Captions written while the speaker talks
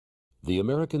The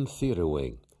American Theater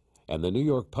Wing and the New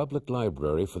York Public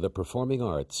Library for the Performing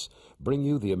Arts bring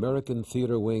you the American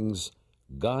Theater Wing's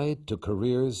Guide to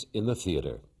Careers in the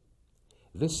Theater.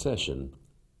 This session,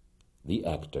 The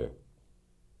Actor.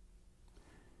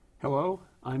 Hello,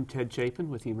 I'm Ted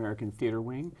Chapin with the American Theater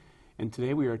Wing, and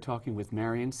today we are talking with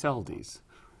Marian Seldes.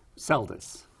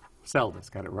 Seldes,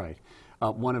 got it right.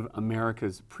 One of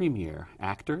America's premier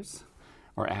actors,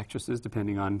 or actresses,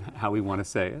 depending on how we want to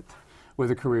say it, with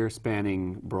a career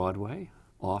spanning Broadway,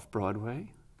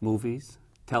 off-Broadway, movies,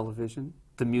 television,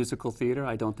 the musical theater.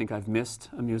 I don't think I've missed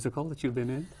a musical that you've been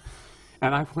in.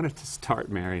 And I wanted to start,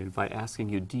 Marian, by asking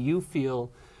you, do you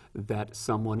feel that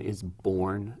someone is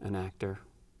born an actor?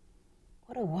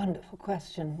 What a wonderful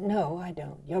question. No, I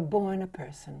don't. You're born a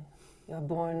person. You're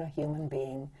born a human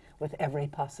being with every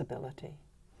possibility.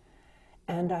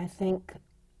 And I think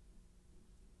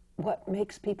what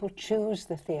makes people choose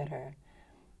the theater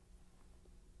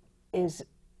is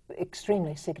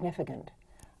extremely significant.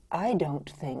 I don't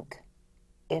think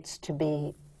it's to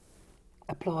be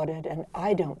applauded, and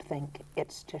I don't think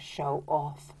it's to show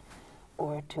off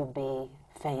or to be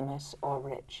famous or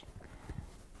rich.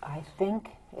 I think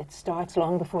it starts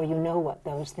long before you know what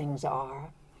those things are.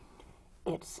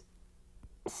 It's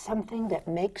something that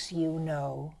makes you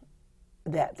know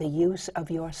that the use of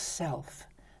yourself,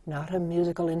 not a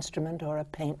musical instrument or a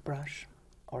paintbrush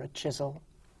or a chisel,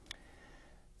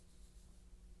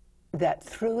 that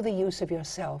through the use of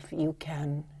yourself you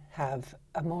can have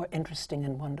a more interesting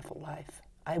and wonderful life.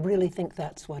 I really think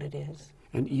that's what it is.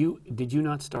 And did you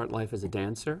not start life as a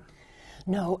dancer?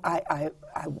 No, I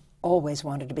always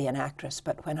wanted to be an actress,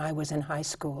 but when I was in high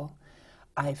school,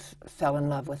 I fell in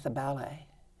love with the ballet.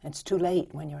 It's too late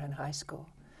when you're in high school.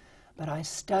 But I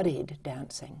studied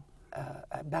dancing,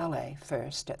 ballet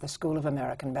first at the School of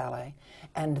American Ballet,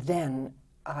 and then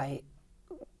I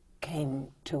came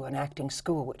to an acting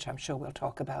school, which I'm sure we'll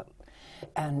talk about,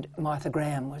 and Martha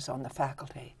Graham was on the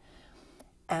faculty.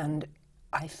 And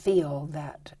I feel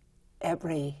that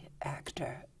every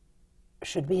actor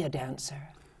should be a dancer,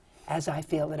 as I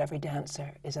feel that every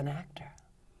dancer is an actor.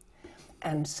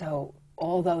 And so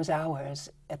all those hours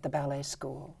at the ballet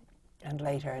school and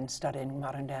later in studying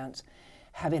modern dance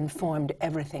have informed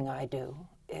everything I do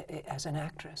as an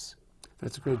actress.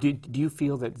 That's great. Do you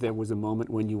feel that there was a moment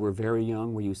when you were very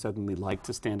young where you suddenly liked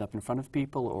to stand up in front of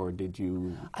people, or did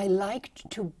you? I liked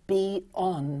to be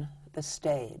on the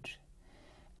stage.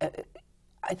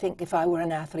 I think if I were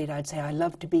an athlete, I'd say I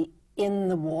love to be in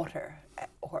the water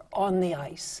or on the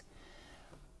ice.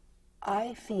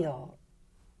 I feel,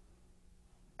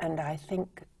 and I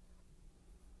think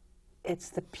it's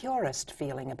the purest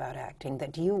feeling about acting,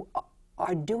 that you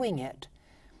are doing it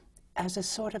as a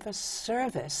sort of a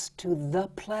service to the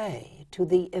play, to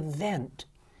the event.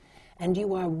 And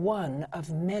you are one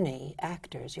of many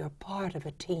actors. You're part of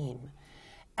a team.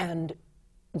 And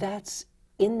that's,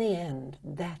 in the end,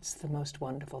 that's the most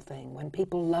wonderful thing, when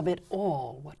people love it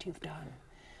all, what you've done.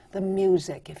 The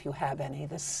music, if you have any,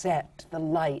 the set, the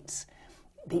lights,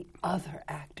 the other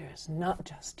actors, not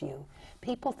just you.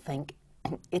 People think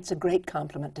it's a great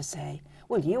compliment to say,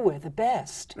 well, you were the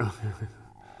best.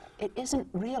 It isn't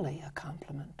really a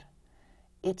compliment.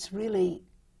 It's really,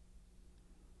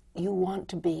 you want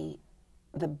to be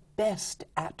the best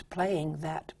at playing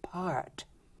that part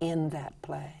in that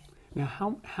play.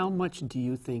 Now, how much do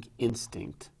you think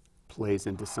instinct plays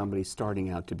into somebody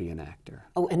starting out to be an actor?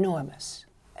 Oh, enormous,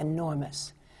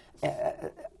 enormous.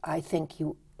 I think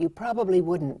you probably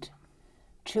wouldn't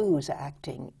choose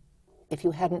acting if you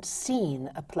hadn't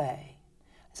seen a play.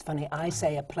 It's funny, I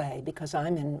say a play because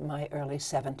I'm in my early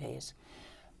 70s,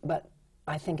 but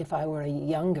I think if I were a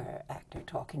younger actor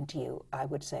talking to you, I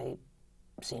would say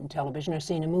seen television or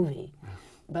seen a movie.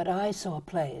 But I saw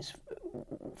plays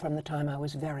from the time I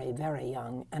was very, very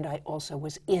young, and I also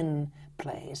was in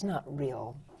plays, not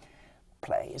real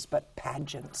plays, but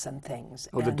pageants and things.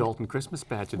 Oh, the Dalton Christmas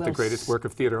pageant, well, the greatest work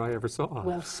of theater I ever saw.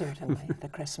 Well, certainly, the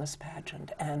Christmas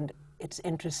pageant. And it's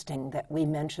interesting that we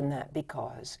mention that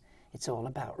because it's all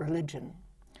about religion.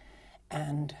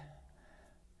 And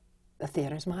the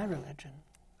theater's my religion.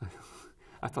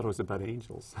 I thought it was about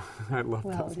angels. I love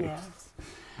those yes.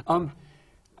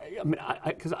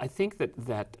 Because I think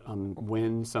that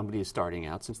when somebody is starting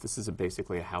out, since this is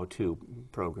basically a how-to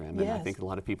program, and yes. I think a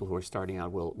lot of people who are starting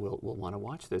out will want to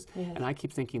watch this, yes. and I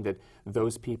keep thinking that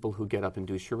those people who get up and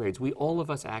do charades, all of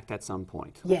us act at some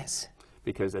point. Yes.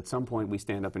 Because at some point we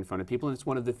stand up in front of people, and it's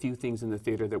one of the few things in the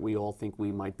theater that we all think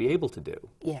we might be able to do.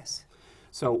 Yes.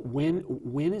 So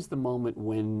when is the moment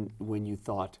when you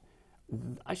thought,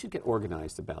 I should get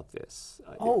organized about this?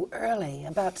 Oh, early,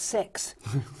 about 6.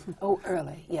 Oh,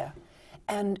 early, yeah.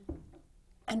 And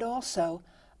And also,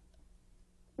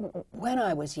 when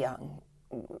I was young,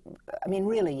 I mean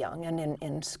really young and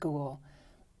in school,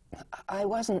 I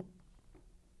wasn't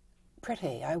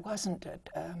pretty, I wasn't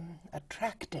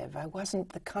attractive, I wasn't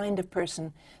the kind of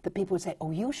person that people would say,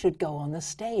 oh, you should go on the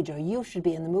stage or you should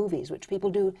be in the movies, which people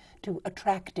do to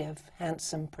attractive,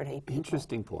 handsome, pretty people.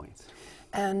 Interesting points.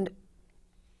 And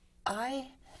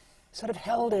I sort of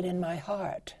held it in my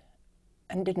heart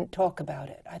and didn't talk about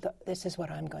it. I thought, this is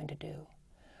what I'm going to do.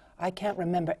 I can't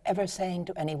remember ever saying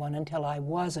to anyone until I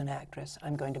was an actress,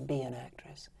 I'm going to be an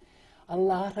actress. A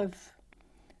lot of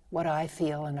what I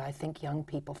feel, and I think young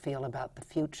people feel about the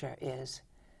future, is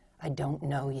I don't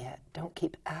know yet. Don't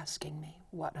keep asking me,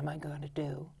 what am I going to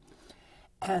do?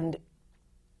 And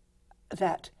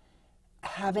that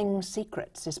having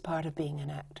secrets is part of being an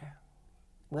actor.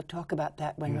 We'll talk about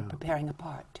that when we're preparing a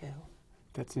part, too.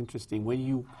 That's interesting.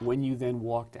 When you then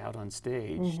walked out on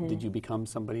stage, did you become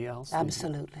somebody else?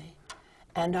 Absolutely.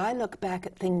 And I look back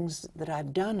at things that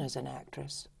I've done as an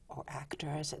actress, or actor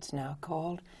as it's now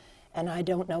called, and I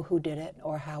don't know who did it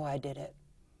or how I did it.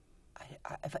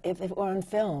 If it were on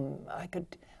film, I could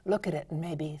look at it and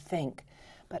maybe think,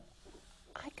 but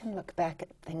I can look back at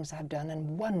things I've done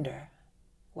and wonder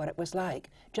what it was like,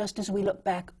 just as we look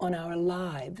back on our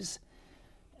lives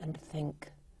and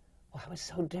think, oh, I was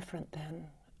so different then.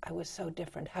 I was so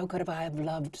different. How could I have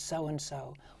loved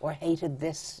so-and-so or hated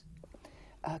this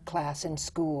class in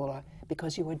school? Or,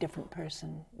 because you were a different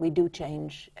person. We do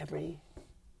change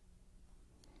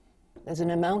there's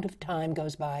an amount of time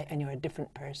goes by and you're a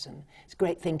different person. It's a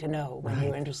great thing to know when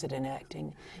you're interested in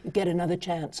acting. You get another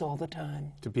chance all the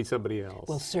time. To be somebody else.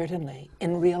 Well, certainly,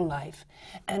 in real life.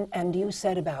 And you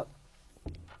said about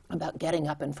getting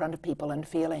up in front of people and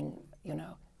feeling, you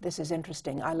know, this is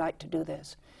interesting, I like to do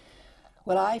this.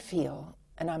 Well, I feel,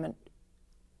 and I'm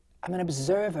an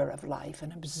observer of life,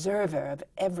 an observer of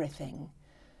everything.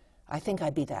 I think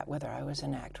I'd be that whether I was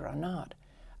an actor or not.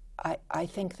 I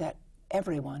think that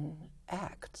everyone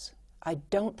acts. I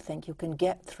don't think you can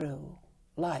get through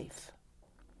life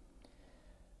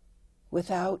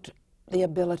without the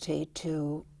ability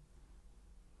to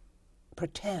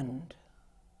pretend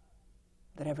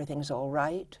that everything's all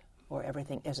right or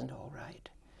everything isn't all right.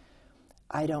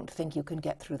 I don't think you can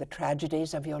get through the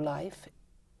tragedies of your life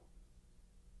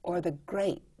or the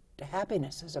great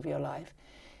happinesses of your life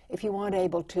if you aren't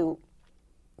able to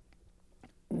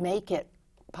make it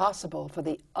possible for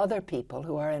the other people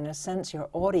who are, in a sense, your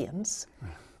audience,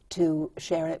 to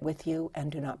share it with you and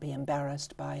to not be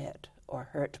embarrassed by it or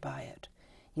hurt by it.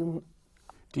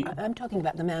 I'm talking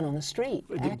about the man on the street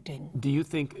acting. Do you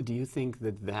think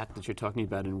that you're talking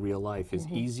about in real life is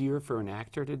easier for an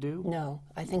actor to do? No,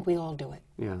 I think we all do it.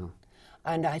 Yeah.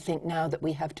 And I think now that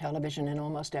we have television in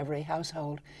almost every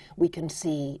household, we can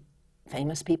see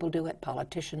famous people do it,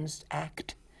 politicians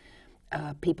act,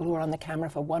 people who are on the camera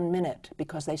for 1 minute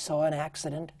because they saw an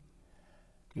accident.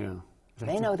 Yeah.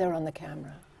 They know they're on the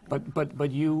camera.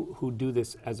 But you who do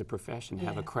this as a profession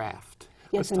have a craft.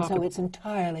 Yes, and so it's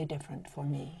entirely different for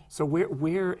me. So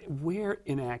where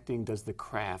in acting does the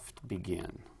craft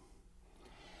begin?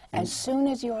 As soon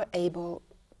as you're able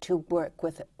to work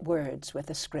with words, with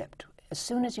a script, as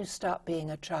soon as you stop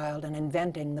being a child and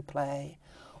inventing the play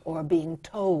or being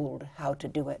told how to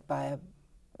do it by a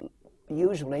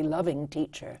usually loving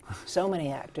teacher. So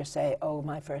many actors say, oh,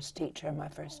 my first teacher,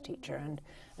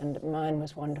 and mine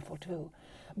was wonderful too.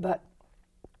 But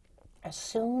as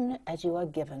soon as you are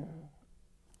given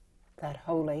that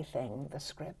holy thing, the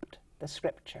script, the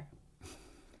scripture,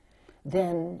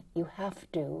 then you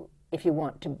have to, if you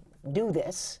want to do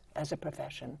this as a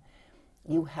profession,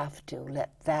 you have to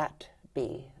let that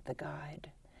be the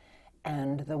guide.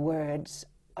 And the words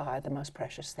are the most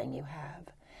precious thing you have.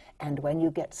 And when you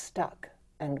get stuck,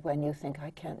 and when you think, I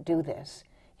can't do this,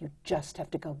 you just have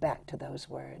to go back to those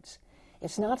words.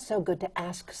 It's not so good to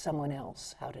ask someone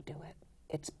else how to do it.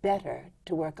 It's better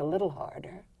to work a little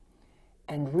harder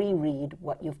and reread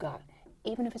what you've got,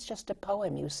 even if it's just a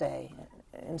poem you say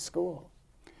in school.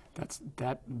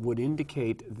 That would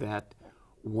indicate that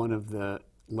one of the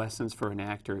lessons for an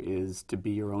actor is to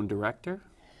be your own director?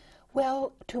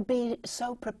 Well, to be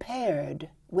so prepared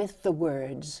with the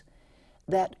words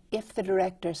that if the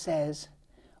director says,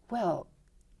 well,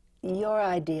 your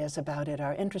ideas about it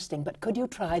are interesting, but could you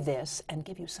try this, and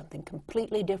give you something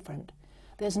completely different,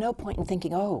 there's no point in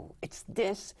thinking, oh, it's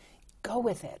this, go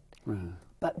with it. Right.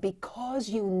 But because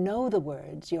you know the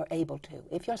words, you're able to.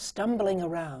 If you're stumbling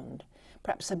around,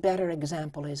 perhaps a better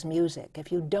example is music.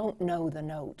 If you don't know the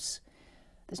notes,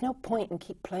 there's no point in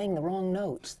keep playing the wrong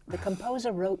notes. The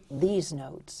composer wrote these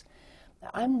notes.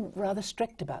 I'm rather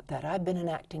strict about that. I've been an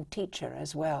acting teacher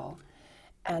as well.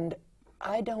 And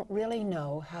I don't really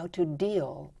know how to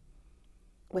deal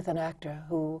with an actor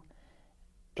who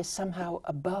is somehow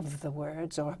above the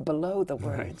words or below the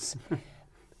words.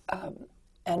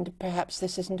 And perhaps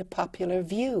this isn't a popular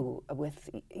view with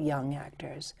young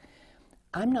actors.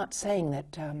 I'm not saying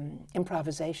that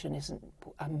improvisation isn't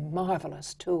a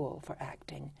marvelous tool for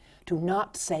acting, to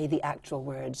not say the actual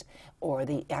words or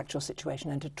the actual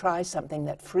situation and to try something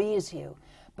that frees you,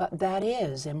 but that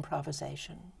is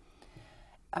improvisation.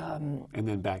 And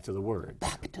then back to the words.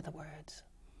 Back to the words,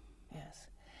 yes.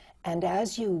 And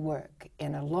as you work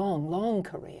in a long, long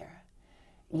career,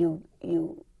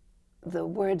 the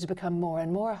words become more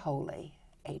and more holy,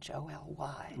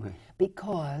 H-O-L-Y, right.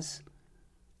 because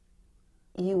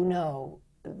you know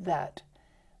that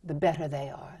the better they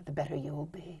are, the better you'll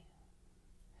be.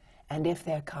 And if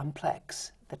they're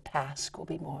complex, the task will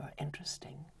be more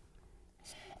interesting.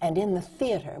 And in the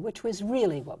theater, which was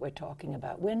really what we're talking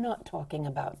about, we're not talking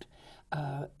about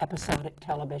episodic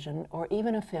television or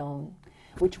even a film,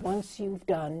 which once you've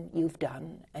done,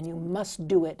 and you must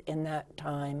do it in that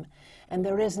time, and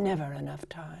there is never enough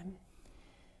time.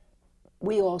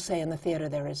 We all say in the theater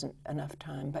there isn't enough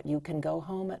time, but you can go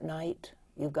home at night.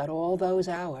 You've got all those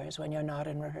hours when you're not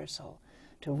in rehearsal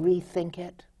to rethink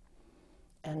it,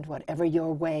 and whatever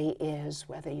your way is,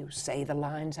 whether you say the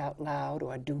lines out loud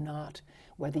or do not,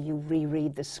 whether you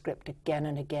reread the script again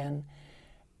and again,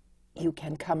 you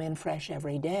can come in fresh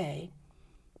every day,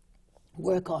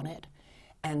 work on it,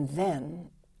 and then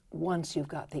once you've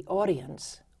got the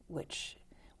audience, which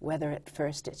whether at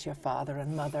first it's your father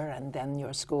and mother and then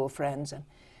your school friends, and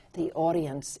the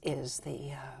audience is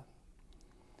the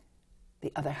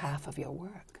other half of your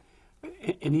work.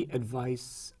 Any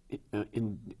advice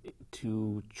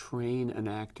to train an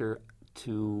actor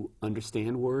to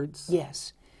understand words?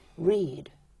 Yes.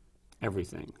 Read.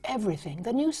 Everything. Everything.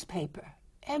 The newspaper.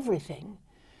 Everything.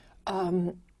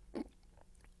 And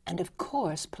of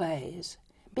course, plays.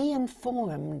 Be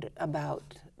informed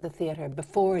about the theater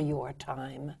before your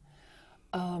time.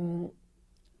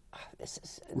 This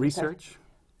is Research?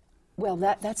 Well,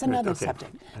 that's another Okay.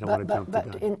 subject. I don't want to jump the gun.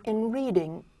 But in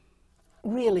reading,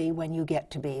 really, when you get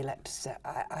to be, let's say,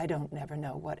 I don't never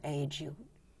know what age you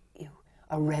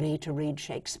are ready to read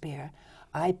Shakespeare.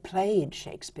 I played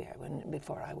Shakespeare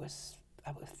before I was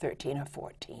 13 or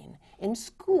 14 in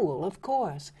school, of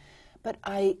course, but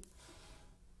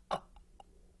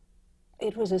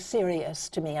it was as serious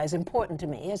to me, as important to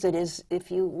me as it is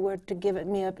if you were to give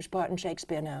me a part in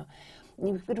Shakespeare now.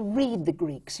 You've got to read the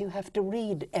Greeks. You have to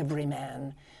read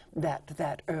Everyman,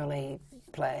 that early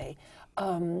play.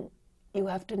 You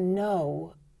have to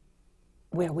know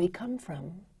where we come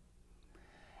from.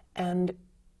 And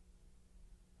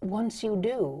once you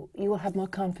do, you will have more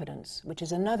confidence, which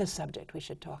is another subject we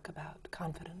should talk about,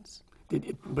 confidence.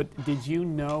 But did you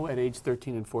know at age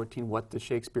 13 and 14 what the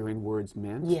Shakespearean words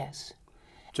meant? Yes.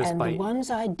 Just and by the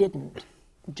ones I didn't,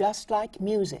 just like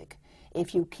music,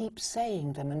 if you keep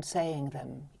saying them and saying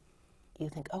them, you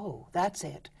think, oh, that's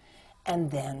it.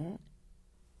 And then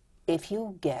if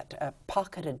you get a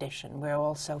pocket edition, we're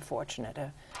all so fortunate,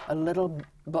 a little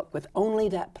book with only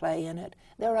that play in it,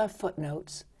 there are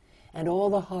footnotes and all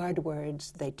the hard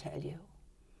words they tell you.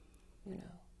 You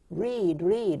know, read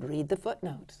the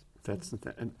footnotes.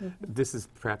 This is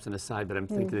perhaps an aside, but I'm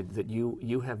thinking that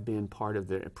you have been part of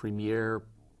the premiere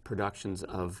productions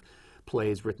of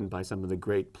plays written by some of the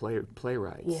great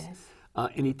playwrights. Yes.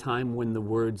 Any time when the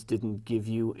words didn't give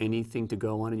you anything to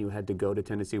go on and you had to go to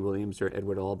Tennessee Williams or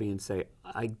Edward Albee and say,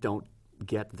 I don't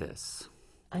get this?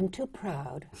 I'm too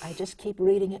proud. I just keep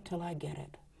reading it till I get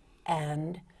it.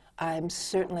 And I'm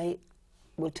certainly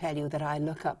will tell you that I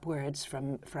look up words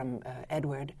from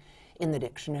Edward in the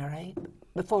dictionary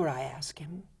before I ask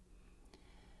him.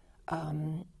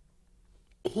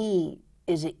 He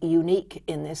is unique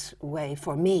in this way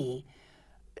for me.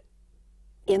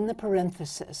 In the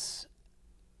parenthesis,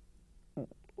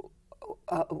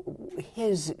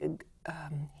 his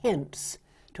hints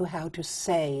to how to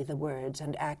say the words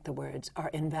and act the words are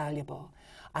invaluable.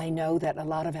 I know that a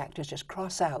lot of actors just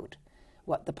cross out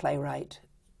what the playwright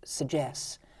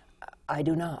suggests. I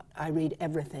do not. I read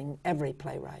everything every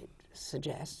playwright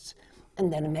suggests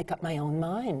and then make up my own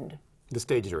mind. The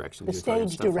stage directions. The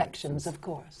stage directions, of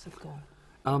course, of course.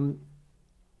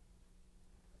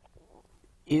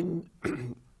 In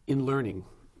learning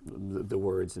the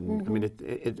words, and I mean,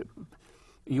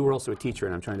 you were also a teacher,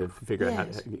 and I'm trying to figure out how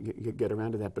to get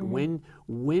around to that. But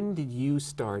when did you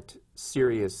start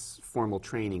serious formal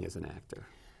training as an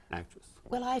actress?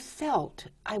 Well,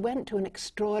 I went to an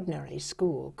extraordinary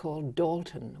school called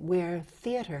Dalton, where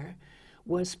theater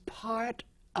was part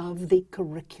of the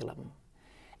curriculum.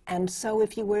 And so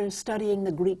if you were studying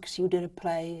the Greeks, you did a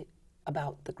play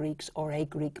about the Greeks or a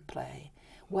Greek play.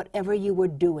 Whatever you were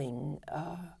doing,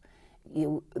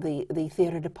 the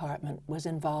theater department was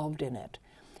involved in it.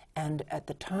 And at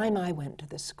the time I went to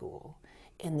the school,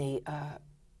 in the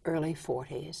early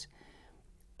 40s,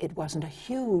 it wasn't a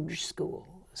huge school,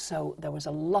 so there was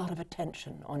a lot of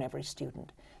attention on every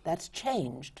student. That's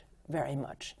changed very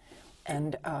much.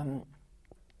 And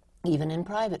even in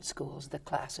private schools, the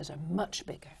classes are much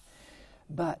bigger.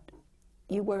 But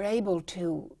you were able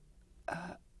to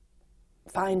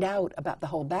find out about the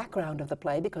whole background of the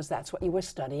play because that's what you were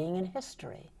studying in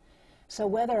history. So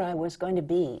whether I was going to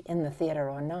be in the theater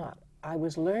or not, I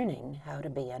was learning how to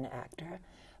be an actor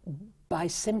by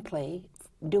simply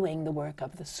doing the work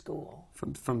of the school.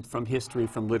 From history,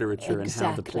 from literature, Exactly.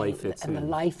 And how the play fits and in. the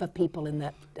life of people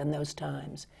in those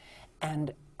times.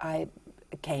 And I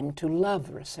came to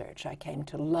love research. I came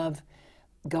to love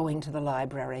going to the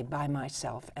library by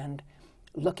myself and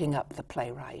looking up the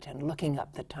playwright and looking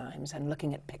up the times and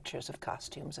looking at pictures of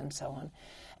costumes and so on.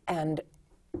 And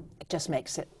it just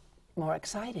makes it more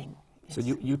exciting. So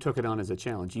you took it on as a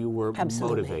challenge. You were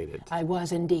Absolutely. motivated. I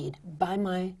was indeed, by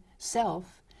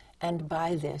myself and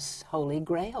by this holy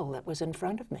grail that was in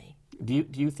front of me. Do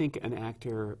you think an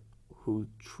actor who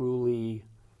truly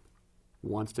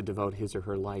wants to devote his or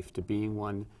her life to being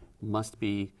one must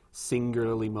be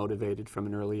singularly motivated from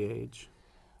an early age?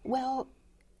 Well,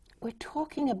 we're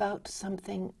talking about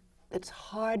something that's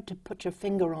hard to put your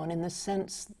finger on in the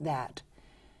sense that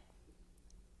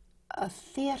a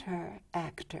theater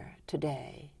actor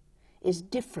today is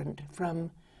different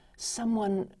from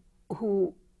someone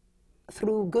who,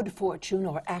 through good fortune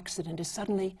or accident, is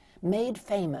suddenly made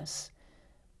famous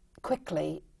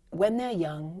quickly when they're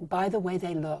young by the way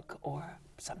they look or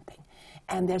something.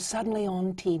 And they're suddenly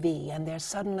on TV, and they're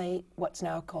suddenly what's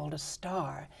now called a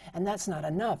star. And that's not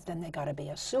enough, then they got to be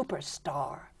a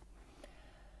superstar.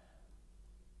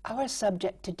 Our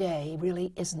subject today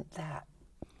really isn't that.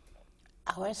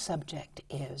 Our subject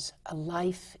is a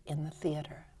life in the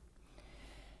theater.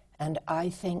 And I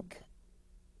think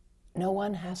no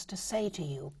one has to say to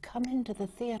you, come into the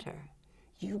theater.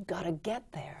 You've got to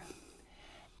get there.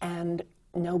 And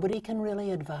nobody can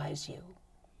really advise you.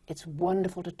 It's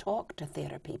wonderful to talk to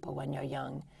theater people when you're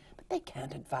young, but they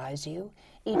can't advise you.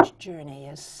 Each journey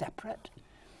is separate,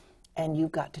 and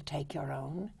you've got to take your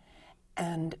own.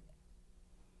 And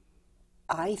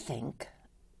I think,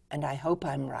 and I hope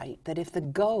I'm right, that if the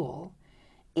goal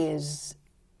is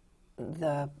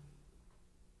the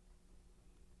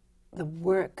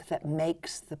work that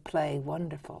makes the play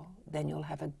wonderful, then you'll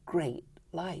have a great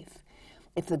life.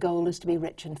 If the goal is to be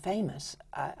rich and famous,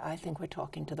 I think we're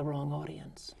talking to the wrong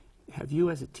audience. Have you,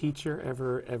 as a teacher,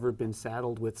 ever been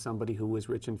saddled with somebody who was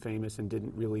rich and famous and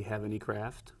didn't really have any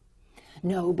craft?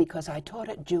 No, because I taught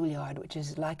at Juilliard, which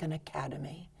is like an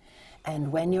academy.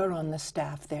 And when you're on the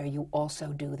staff there, you also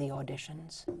do the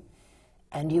auditions.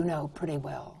 And you know pretty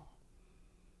well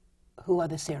who are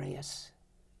the serious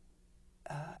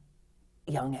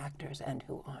young actors and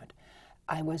who aren't.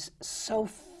 I was so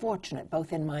fortunate,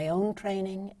 both in my own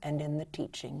training and in the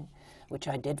teaching, which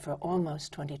I did for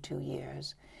almost 22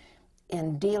 years,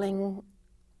 in dealing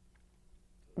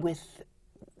with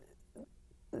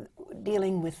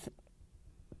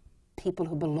people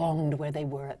who belonged where they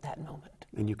were at that moment.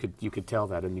 And you could tell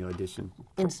that in the audition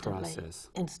process.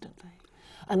 Instantly.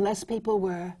 Unless people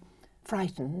were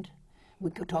frightened, we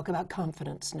could talk about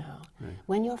confidence now. Right.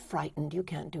 When you're frightened, you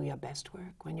can't do your best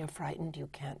work. When you're frightened, you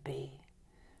can't be,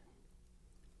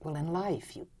 well, in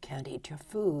life, you can't eat your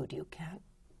food, you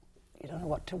don't know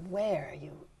what to wear,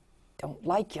 you don't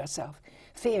like yourself.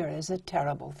 Fear is a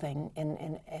terrible thing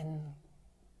in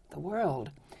the world.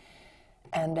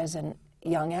 And as a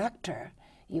young actor,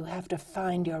 you have to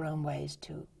find your own ways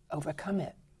to overcome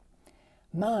it.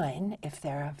 Mine, if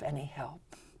they're of any help,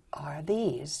 are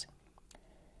these.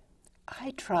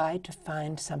 I try to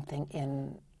find something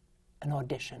in an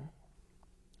audition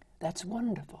that's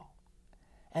wonderful,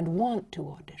 and want to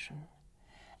audition,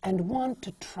 and want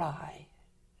to try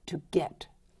to get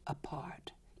a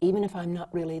part, even if I'm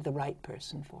not really the right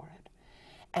person for it,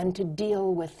 and to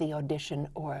deal with the audition,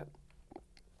 or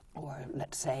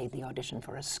let's say the audition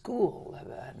for a school,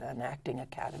 an acting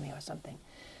academy or something,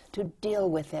 to deal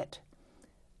with it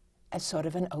as sort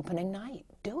of an opening night.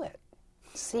 Do it.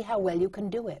 See how well you can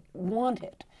do it. Want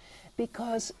it.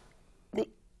 Because the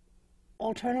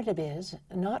alternative is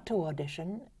not to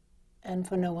audition and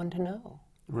for no one to know.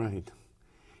 Right.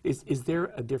 Is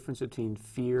there a difference between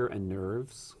fear and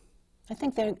nerves? I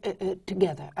think they're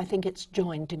together. I think it's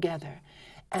joined together.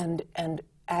 And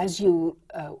as you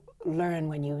learn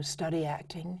when you study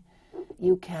acting,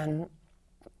 you can,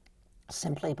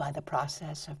 simply by the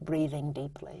process of breathing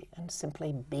deeply and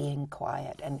simply being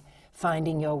quiet and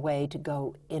finding your way to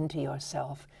go into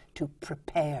yourself to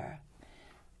prepare.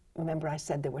 Remember I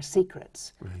said there were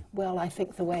secrets. Right. Well, I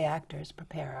think the way actors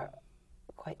prepare are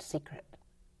quite secret.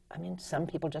 I mean, some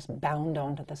people just bound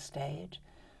onto the stage.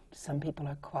 Some people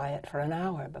are quiet for an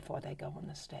hour before they go on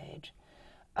the stage.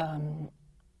 I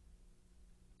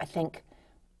think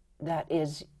that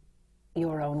is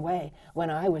your own way. When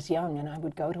I was young and I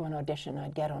would go to an audition,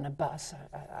 I'd get on a bus.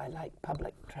 I like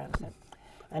public transit.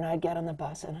 And I'd get on the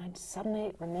bus and I'd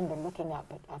suddenly remember looking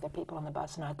up at other people on the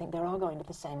bus and I'd think they're all going to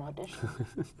the same audition.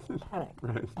 Panic,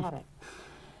 Right. panic.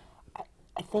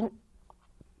 I think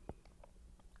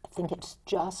it's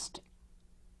just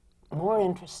more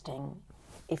interesting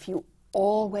if you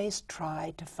always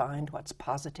try to find what's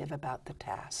positive about the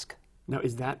task. Now,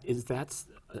 is that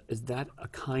a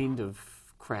kind of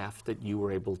craft that you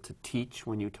were able to teach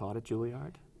when you taught at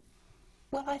Juilliard?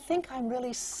 Well, I think I'm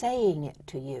really saying it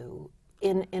to you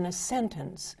in a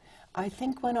sentence. I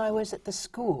think when I was at the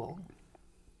school,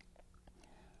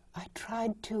 I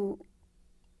tried to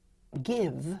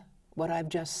give what I've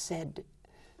just said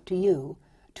to you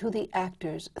to the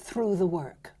actors through the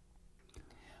work.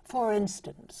 For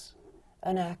instance,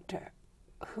 an actor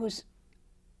who's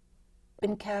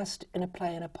been cast in a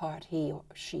play in a part he or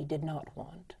she did not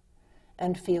want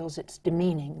and feels it's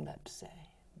demeaning, let's say,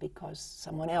 because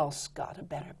someone else got a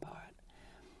better part.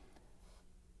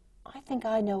 I think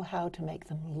I know how to make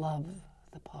them love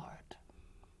the part.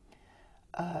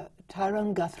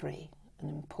 Tyrone Guthrie, an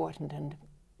important and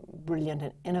brilliant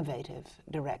and innovative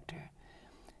director,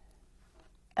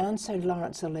 answered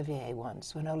Laurence Olivier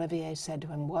once when Olivier said to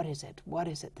him, what is it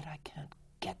that I can't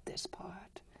get this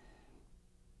part?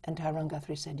 And Tyrone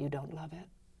Guthrie said, you don't love it.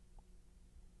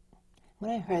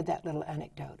 When I heard that little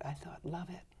anecdote, I thought, love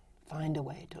it. Find a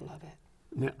way to love it.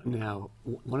 Now,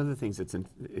 one of the things that's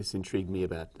intrigued me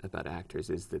about actors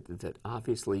is that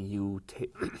obviously you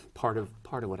part of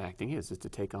what acting is to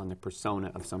take on the persona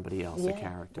of somebody else, a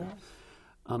character.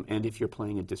 Yeah. And if you're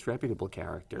playing a disreputable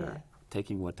character, Yeah.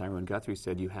 taking what Tyrone Guthrie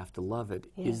said, you have to love it.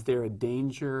 Yeah. Is there a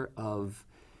danger of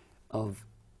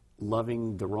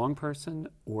loving the wrong person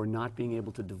or not being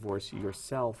able to divorce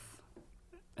yourself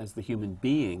as the human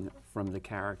being from the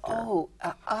character? Oh,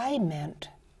 I meant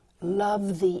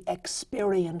love the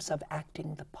experience of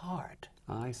acting the part.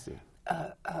 I see.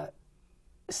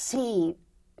 See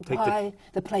why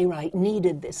the playwright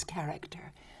needed this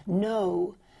character.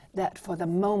 Know that for the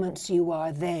moments you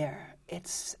are there,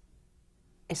 it's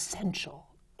essential,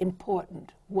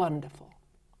 important, wonderful.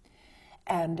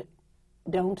 And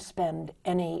don't spend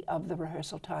any of the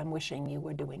rehearsal time wishing you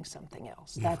were doing something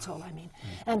else. Yeah. That's all I mean.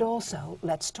 And also,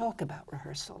 let's talk about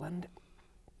rehearsal. And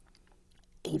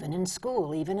even in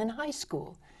school, even in high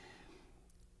school,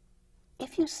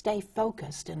 if you stay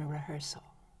focused in a rehearsal,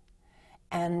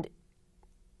 and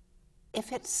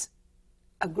if it's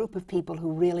a group of people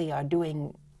who really are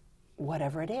doing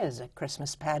whatever it is, a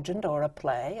Christmas pageant or a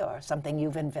play or something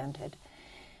you've invented,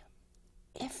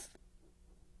 if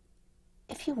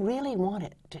you really want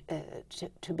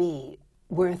it to be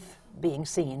worth being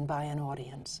seen by an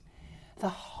audience, the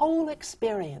whole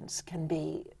experience can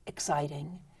be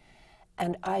exciting.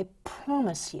 And I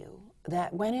promise you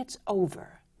that when it's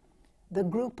over, the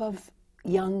group of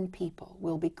young people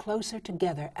will be closer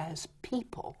together as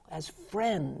people, as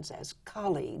friends, as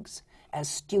colleagues, as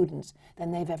students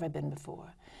than they've ever been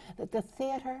before. That the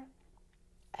theater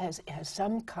has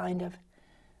some kind of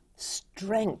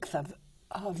strength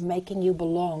of making you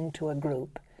belong to a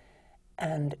group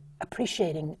and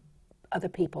appreciating other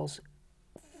people's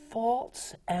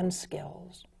faults and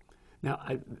skills. Now,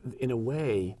 in a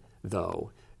way,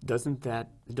 though,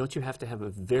 don't you have to have a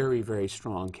very, very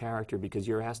strong character because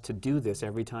you're asked to do this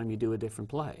every time you do a different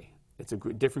play? It's a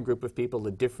different group of people,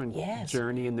 a different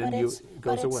journey, and then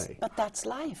goes away. But that's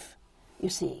life, you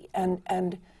see.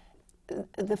 And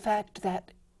the fact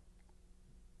that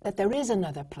there is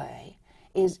another play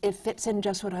it fits in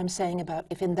just what I'm saying about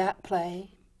if in that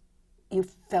play you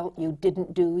felt you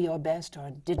didn't do your best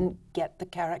or didn't get the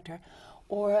character,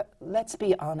 or let's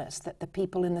be honest, that the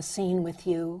people in the scene with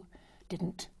you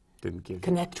didn't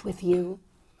connect with you.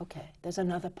 Okay, there's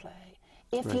another play.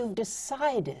 If you've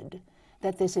decided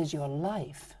that this is your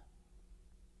life,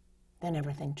 then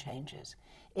everything changes.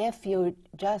 If you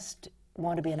just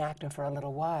want to be an actor for a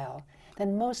little while,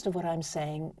 then most of what I'm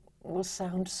saying will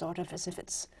sound sort of as if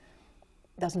it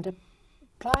doesn't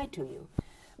apply to you.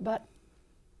 But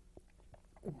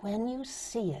when you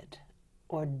see it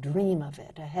or dream of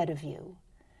it ahead of you,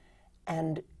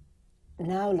 and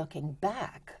now looking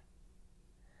back,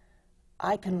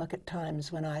 I can look at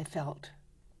times when I felt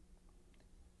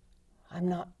I'm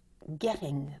not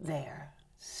getting there.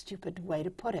 Stupid way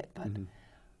to put it, but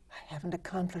I haven't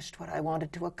accomplished what I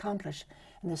wanted to accomplish.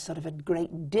 And there's sort of a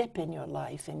great dip in your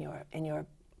life, in your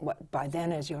what by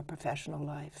then is your professional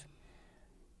life.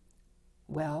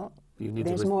 Well,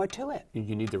 there's more to it.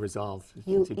 You need the resolve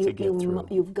to get through.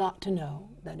 You've got to know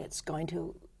that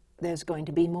there's going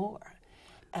to be more.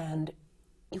 And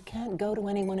you can't go to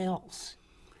anyone else.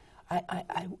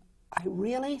 I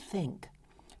really think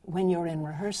when you're in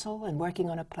rehearsal and working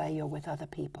on a play, you're with other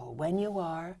people. When you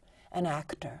are an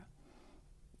actor,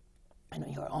 and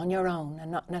you're on your own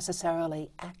and not necessarily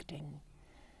acting,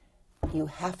 you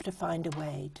have to find a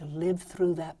way to live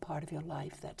through that part of your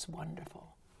life that's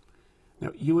wonderful.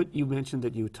 Now, you mentioned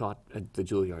that you taught at the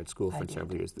Juilliard School for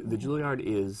several years. The Juilliard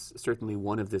is certainly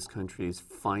one of this country's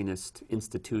finest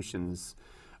institutions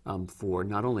for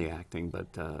not only acting, but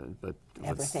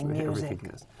everything, music,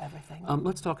 everything.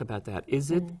 Let's talk about that.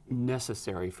 Is it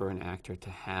necessary for an actor to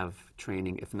have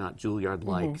training, if not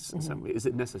Juilliard-like in some way? Is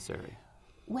it necessary?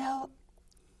 Well,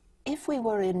 if we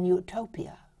were in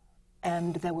utopia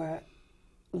and there were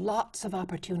lots of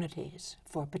opportunities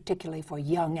particularly for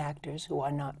young actors who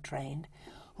are not trained,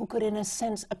 who could in a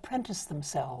sense apprentice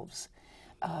themselves.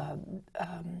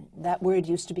 That word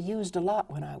used to be used a lot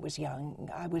when I was young.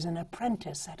 I was an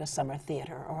apprentice at a summer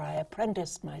theater, or I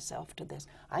apprenticed myself to this.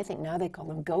 I think now they call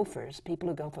them gophers, people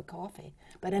who go for coffee.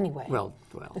 But anyway. Well,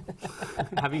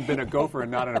 having been a gopher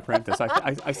and not an apprentice,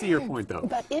 I see your point, though.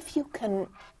 But if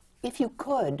you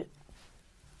could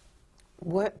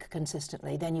work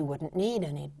consistently, then you wouldn't need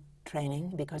any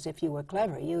training, because if you were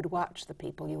clever, you'd watch the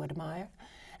people you admire,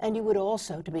 and you would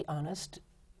also, to be honest,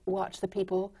 watch the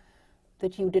people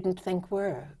that you didn't think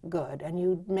were good, and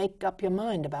you'd make up your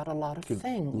mind about a lot of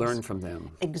things. Learn from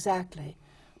them. Exactly.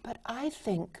 But I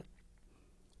think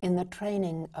in the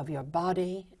training of your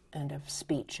body and of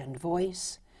speech and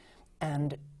voice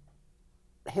and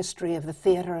history of the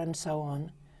theater and so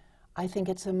on, I think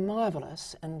it's a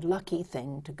marvelous and lucky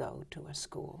thing to go to a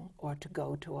school or to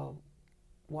go to a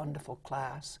wonderful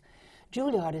class.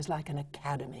 Juilliard is like an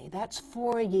academy. That's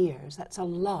 4 years. That's a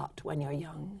lot when you're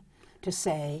young to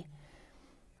say,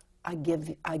 I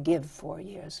give 4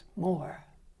 years more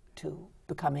to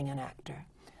becoming an actor.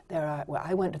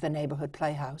 I went to the Neighborhood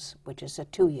Playhouse, which is a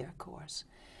 2-year course.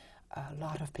 A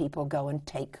lot of people go and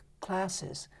take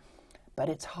classes, but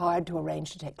it's hard to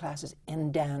arrange to take classes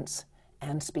in dance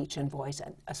and speech and voice,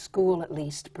 and a school at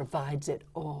least provides it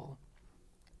all.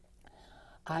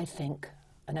 I think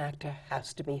an actor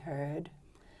has to be heard.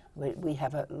 We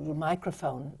have a little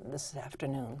microphone this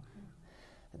afternoon.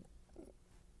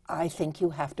 I think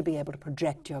you have to be able to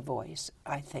project your voice.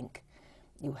 I think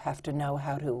you have to know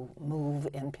how to move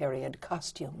in period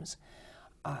costumes.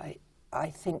 I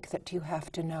think that you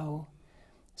have to know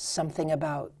something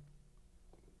about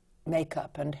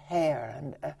makeup and hair,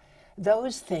 and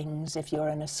those things, if you're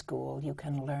in a school, you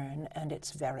can learn, and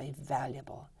it's very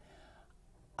valuable.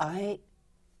 I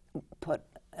put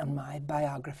in my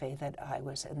biography that I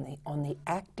was on the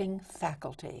acting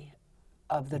faculty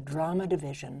of the drama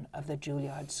division of the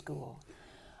Juilliard School.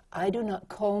 I do not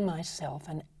call myself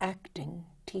an acting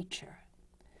teacher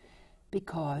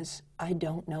because I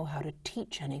don't know how to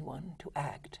teach anyone to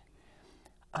act.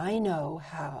 I know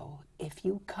how, if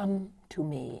you come to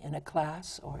me in a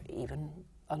class or even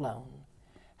alone,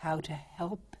 how to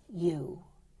help you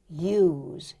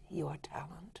use your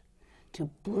talent, to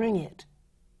bring it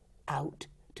out,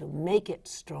 to make it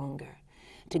stronger,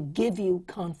 to give you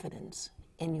confidence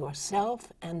in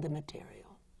yourself and the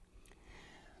material.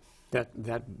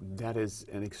 That is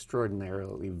an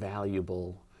extraordinarily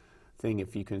valuable thing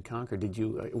if you can conquer. Did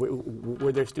you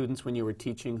were there students when you were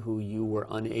teaching who you were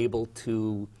unable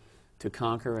to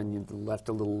conquer and you left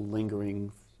a little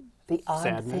lingering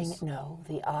sadness?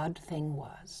 The odd thing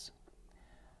was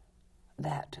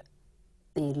that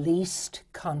the least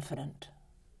confident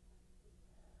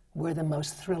were the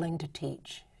most thrilling to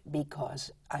teach,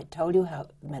 because I told you how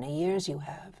many years you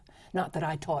have. Not that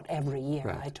I taught every year.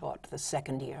 Right. I taught the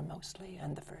second year mostly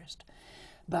and the first.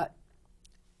 But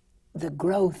the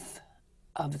growth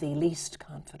of the least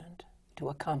confident to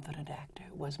a confident actor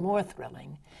was more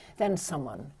thrilling than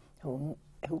someone who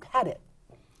had it.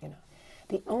 You know,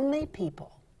 the only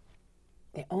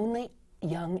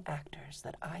young actors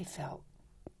that I felt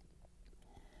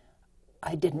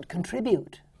I didn't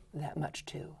contribute that much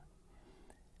to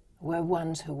were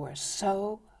ones who were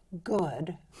so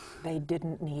good they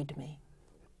didn't need me.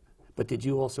 But did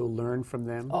you also learn from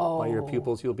them by your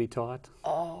pupils you'll be taught?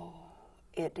 Oh,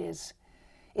 it's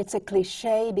a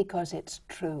cliche because it's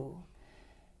true.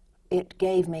 It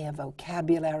gave me a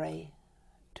vocabulary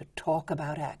to talk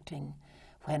about acting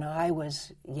when I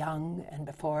was young and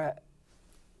before,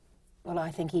 well,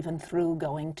 I think even through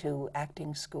going to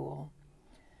acting school.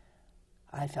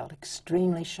 I felt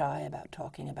extremely shy about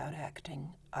talking about acting.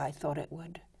 I thought it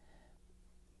would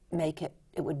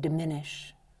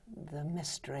diminish the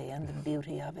mystery and the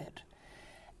beauty of it.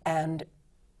 And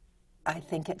I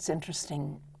think it's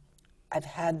interesting. I've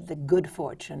had the good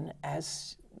fortune,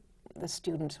 as the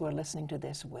students who are listening to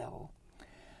this will,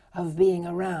 of being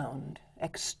around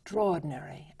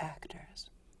extraordinary actors.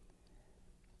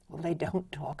 Well, they don't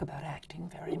talk about acting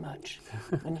very much.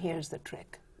 And here's the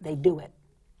trick. They do it.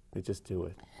 They just do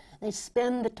it. They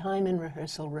spend the time in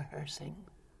rehearsal rehearsing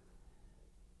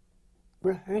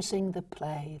the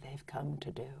play they've come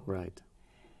to do. Right.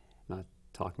 Not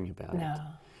talking about it. No.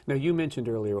 Now, you mentioned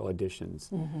earlier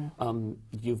auditions.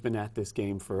 You've been at this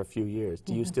game for a few years.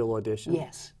 Do you still audition?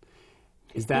 Yes.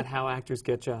 Is that how actors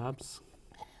get jobs?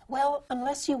 Well,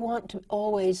 unless you want to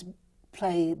always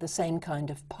play the same kind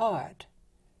of part,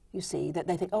 you see, that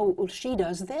they think, oh, well, she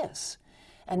does this,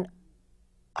 and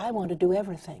I want to do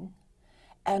everything.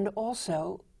 And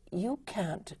also, you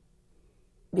can't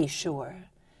be sure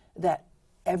that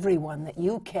everyone that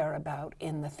you care about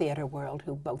in the theater world,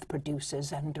 who both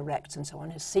produces and directs and so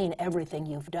on, has seen everything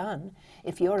you've done.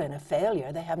 If you're in a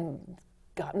failure, they haven't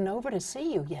gotten over to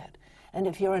see you yet. And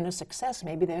if you're in a success,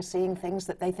 maybe they're seeing things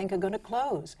that they think are going to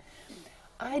close.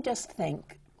 I just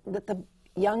think that the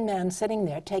young man sitting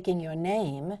there taking your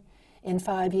name in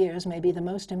 5 years may be the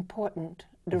most important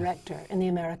director in the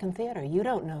American theater. You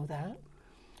don't know that.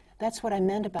 That's what I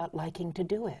meant about liking to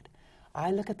do it.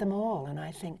 I look at them all and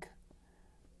I think,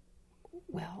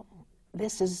 well,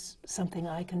 this is something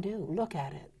I can do. Look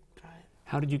at it. Right.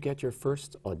 How did you get your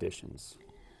first auditions?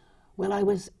 Well, I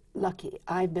was lucky.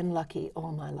 I've been lucky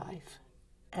all my life.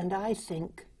 And I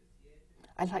think,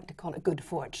 I like to call it good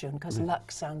fortune, because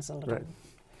luck sounds a little... Right.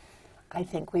 I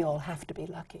think we all have to be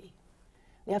lucky.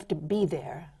 We have to be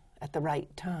there at the right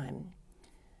time.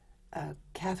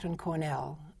 Catherine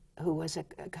Cornell, who was a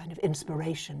kind of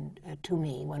inspiration to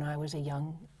me when I was a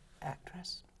young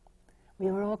actress.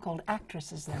 We were all called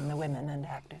actresses then, the women and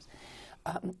actors.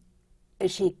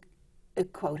 She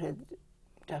quoted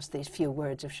just these few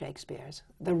words of Shakespeare's,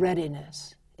 "The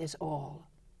readiness is all."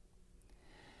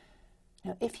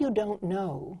 Now, if you don't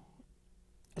know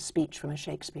a speech from a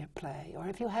Shakespeare play, or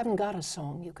if you haven't got a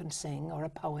song you can sing, or a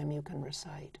poem you can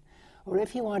recite, or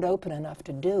if you aren't open enough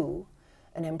to do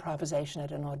an improvisation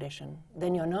at an audition,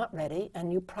 then you're not ready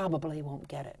and you probably won't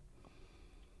get it.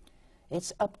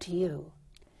 It's up to you.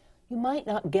 You might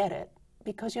not get it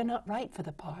because you're not right for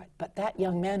the part, but that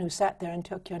young man who sat there and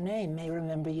took your name may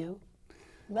remember you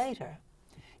later.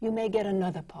 You may get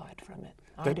another part from it.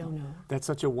 I don't know. That's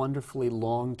such a wonderfully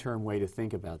long-term way to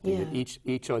think about things. Yeah.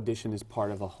 Each audition is part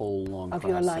of a whole long process. Of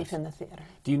your life in the theater.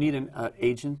 Do you need an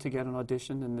agent to get an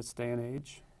audition in this day and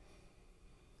age?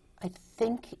 I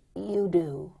think you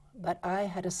do, but I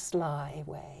had a sly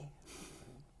way.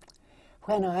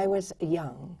 When I was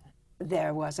young,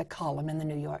 there was a column in the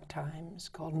New York Times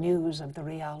called News of the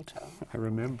Rialto. I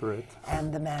remember it.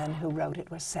 And the man who wrote it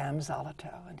was Sam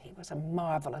Zolito, and he was a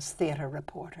marvelous theater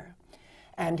reporter.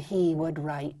 And he would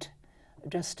write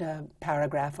just a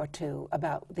paragraph or two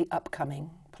about the upcoming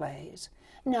plays.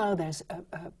 Now there's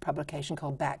a publication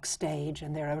called Backstage,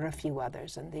 and there are a few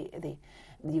others, and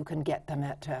you can get them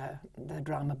at the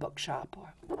Drama Bookshop,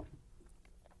 or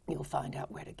you'll find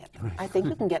out where to get them. I think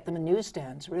you can get them in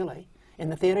newsstands, really, in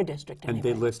the theater district anyway. And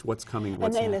they list what's coming, what's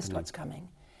And they happening. list what's coming.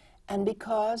 And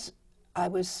because I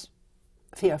was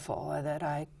fearful that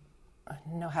I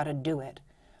know how to do it,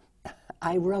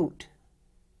 I wrote.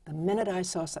 The minute I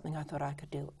saw something I thought I could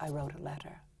do, I wrote a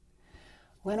letter.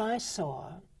 When I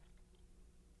saw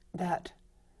that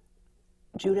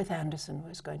Judith Anderson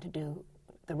was going to do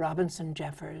the Robinson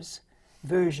Jeffers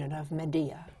version of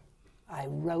Medea, I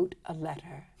wrote a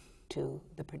letter to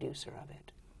the producer of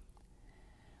it.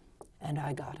 And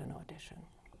I got an audition.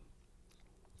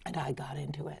 And I got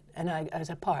into it. And I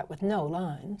was a part with no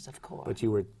lines, of course. But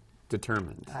you were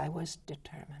determined. I was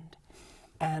determined.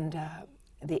 And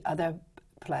the other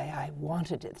play I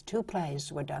wanted, it. 2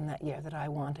 plays were done that year that I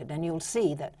wanted. And you'll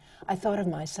see that I thought of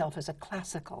myself as a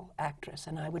classical actress,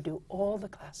 and I would do all the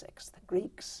classics, the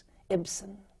Greeks,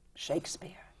 Ibsen,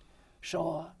 Shakespeare,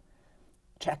 Shaw,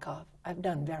 Chekhov. I've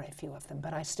done very few of them,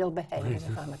 but I still behave as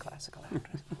if I'm a classical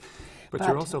actress. But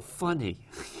you're also funny.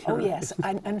 Oh, yes,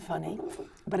 I'm funny,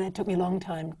 but it took me a long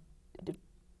time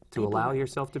To allow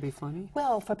yourself to be funny?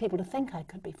 well, for people to think I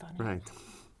could be funny. Right.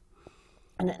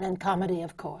 And comedy,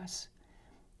 of course,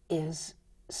 is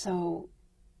so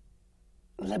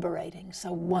liberating,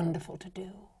 so wonderful to do,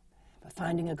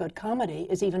 Finding a good comedy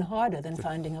is even harder than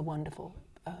finding a wonderful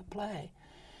play.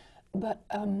 But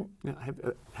Now,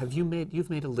 you've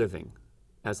made a living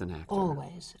as an actor?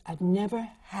 always. I've never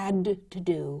had to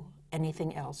do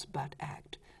anything else but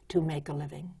act to make a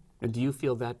living. And do you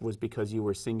feel that was because you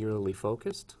were singularly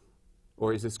focused?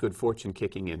 Or is this good fortune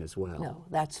kicking in as well? No,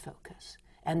 that's focus.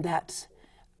 And that's,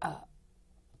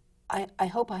 I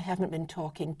hope I haven't been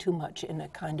talking too much in a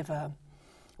kind of a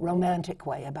romantic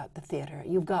way about the theater.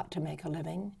 You've got to make a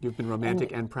living. You've been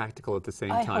romantic and practical at the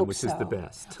same I time, hope which is the so.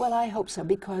 best. Well, I hope so,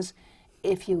 because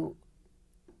if you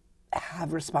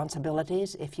have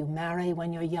responsibilities, if you marry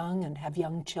when you're young and have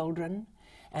young children,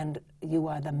 and you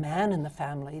are the man in the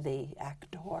family, the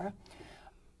actor,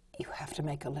 you have to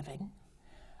make a living.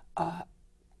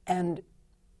 And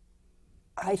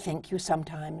I think you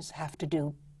sometimes have to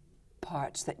do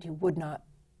parts that you would not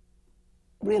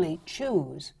really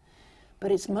choose.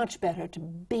 But it's much better to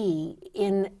be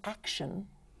in action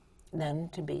than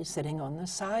to be sitting on the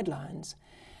sidelines.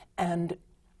 And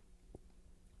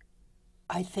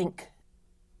I think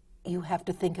you have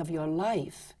to think of your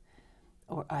life,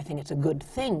 or I think it's a good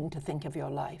thing to think of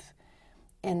your life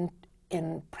in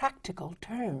practical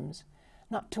terms,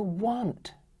 not to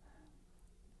want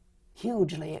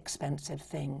hugely expensive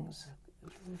things,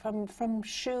 from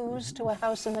shoes to a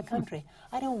house in the country.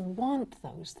 I don't want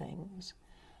those things.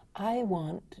 I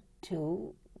want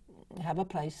to have a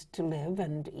place to live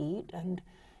and eat and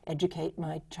educate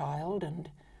my child and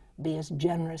be as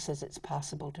generous as it's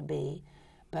possible to be,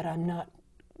 but I'm not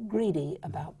greedy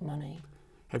about money.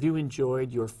 Have you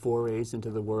enjoyed your forays into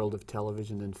the world of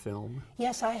television and film?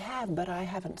 Yes, I have, but I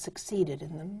haven't succeeded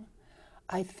in them.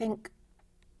 I think...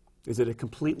 Is it a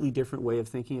completely different way of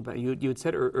thinking about it? You had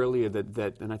said earlier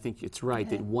that, and I think it's right,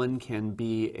 that one can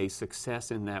be a success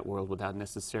in that world without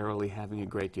necessarily having a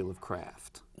great deal of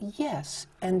craft. Yes,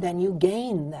 and then you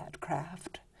gain that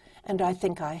craft. And I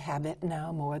think I have it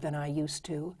now more than I used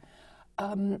to.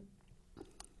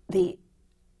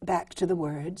 Back to the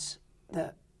words,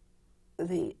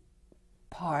 the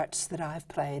parts that I've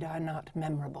played are not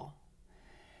memorable.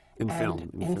 In film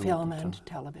And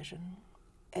television,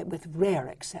 with rare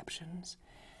exceptions.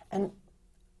 And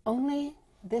only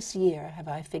this year have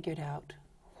I figured out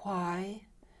why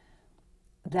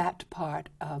that part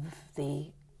of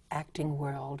the acting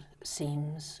world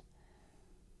seems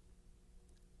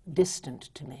distant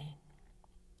to me.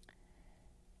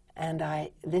 And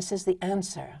this is the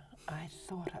answer I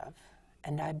thought of,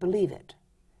 and I believe it.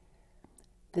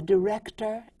 The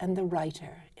director and the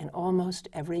writer, in almost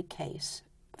every case,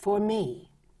 for me,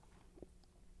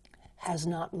 has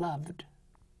not loved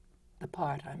the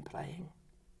part I'm playing.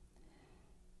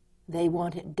 They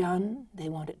want it done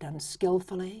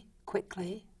skillfully,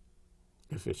 quickly,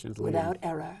 efficiently, without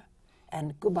error,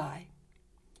 and goodbye.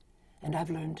 And I've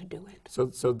learned to do it.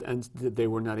 And they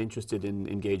were not interested in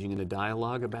engaging in a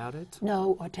dialogue about it?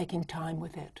 No, or taking time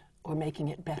with it, or making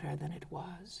it better than it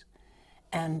was.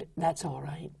 And that's all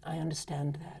right. I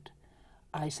understand that.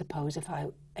 I suppose if I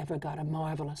ever got a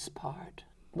marvelous part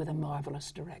with a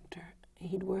marvelous director,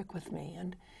 he'd work with me,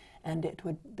 and it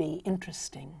would be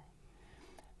interesting.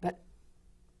 But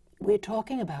we're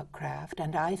talking about craft,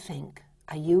 and I think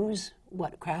I use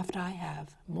what craft I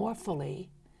have more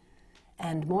fully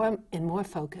and in more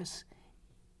focus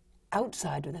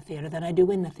outside of the theater than I do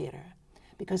in the theater.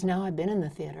 Because now I've been in the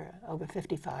theater over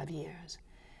 55 years,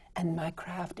 and my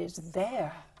craft is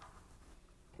there.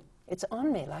 It's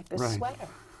on me like this sweater.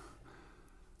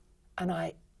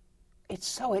 And it's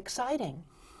so exciting.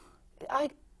 I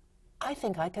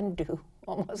think I can do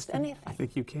almost anything. I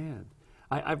think you can.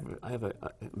 I have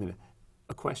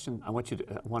a question. I want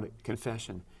a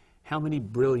confession. How many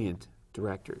brilliant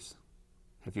directors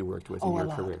have you worked with in your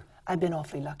career? I've been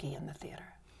awfully lucky in the theater.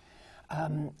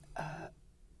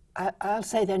 I'll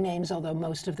say their names, although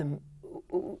most of them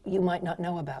you might not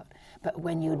know about. But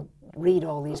when you read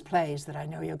all these plays that I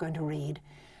know you're going to read,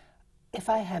 if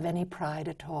I have any pride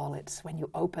at all, it's when you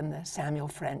open the Samuel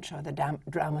French or the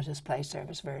Dramatist Play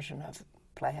Service version of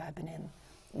play I've been in.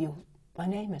 My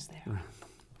name is there.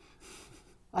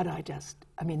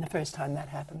 And the first time that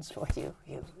happens for you,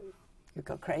 you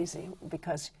go crazy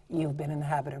because you've been in the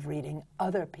habit of reading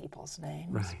other people's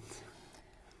names.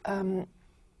 Right.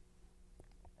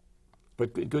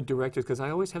 But good directors, because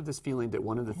I always have this feeling that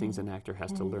one of the things an actor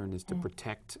has to learn is to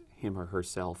protect him or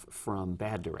herself from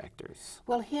bad directors.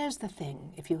 Well, here's the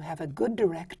thing. If you have a good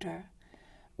director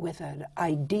with an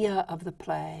idea of the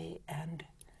play, and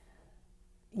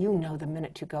you know the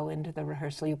minute you go into the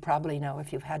rehearsal, you probably know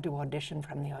if you've had to audition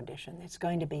from the audition. It's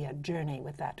going to be a journey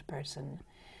with that person.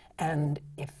 And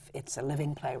if it's a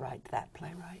living playwright, that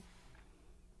playwright.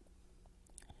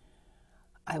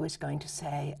 I was going to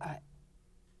say,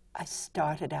 I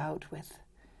started out with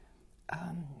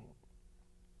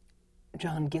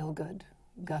John Gielgud,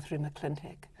 Guthrie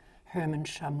McClintock, Herman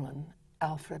Shumlin,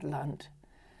 Alfred Lunt.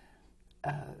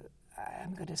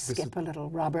 I'm going to skip a little.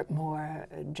 Robert Moore,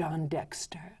 John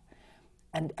Dexter.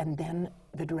 And then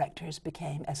the directors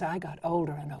became, as I got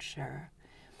older and older.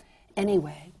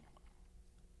 Anyway,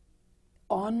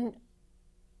 I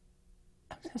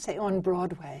was going to say on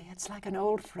Broadway. It's like an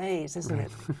old phrase, isn't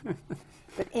it?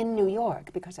 But in New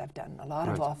York, because I've done a lot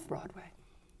of off-Broadway,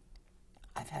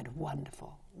 I've had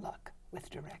wonderful luck with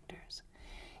directors.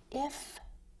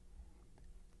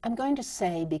 I'm going to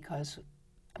say, because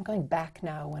I'm going back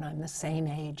now when I'm the same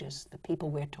age as the people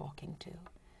we're talking to,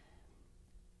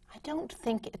 I don't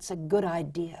think it's a good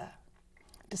idea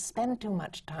to spend too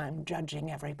much time judging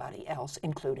everybody else,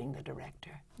 including the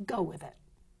director. Go with it.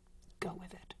 Go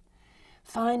with it.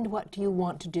 Find what you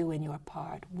want to do in your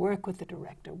part. Work with the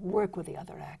director. Work with the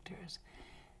other actors.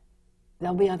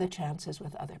 There'll be other chances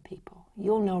with other people.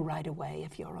 You'll know right away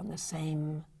if you're on the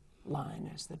same line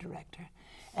as the director.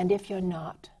 And if you're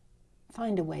not,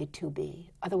 find a way to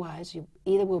be. Otherwise, you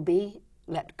either will be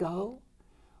let go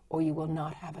or you will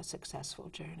not have a successful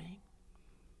journey.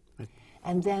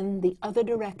 And then the other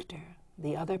director,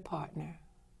 the other partner,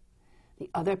 the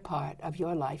other part of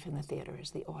your life in the theater is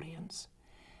the audience.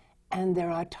 And there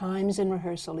are times in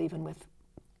rehearsal, even with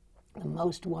the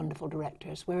most wonderful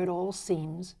directors, where it all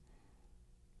seems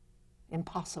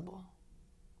impossible.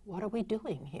 What are we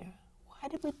doing here? Why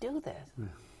did we do this? Yeah.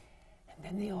 And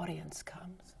then the audience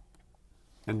comes.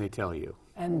 And they tell you.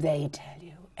 And they tell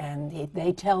you. And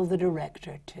they tell the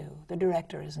director, too. The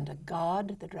director isn't a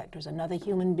god. The director is another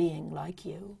human being like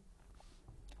you.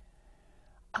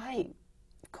 I,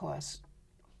 of course,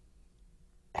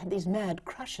 had these mad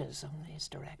crushes on these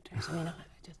directors. I mean,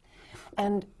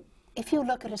 and if you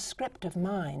look at a script of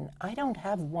mine, I don't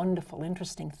have wonderful,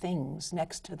 interesting things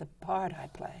next to the part I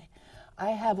play.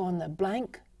 I have on the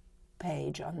blank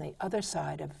page, on the other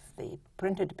side of the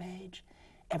printed page,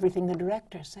 everything the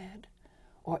director said,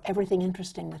 or everything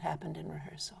interesting that happened in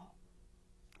rehearsal.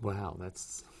 Wow,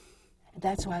 that's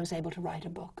why I was able to write a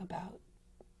book about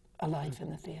a life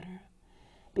in the theater,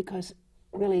 because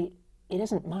really, it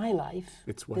isn't my life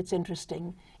that's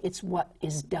interesting. It's what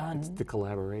is done. It's the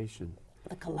collaboration.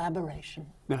 The collaboration.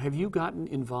 Now, have you gotten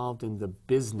involved in the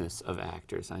business of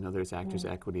actors? I know there's Actors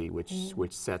Equity,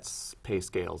 which sets pay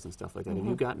scales and stuff like that.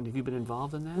 Have you been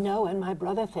involved in that? No, and my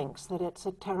brother thinks that it's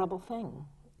a terrible thing.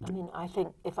 I mean, I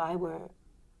think if I would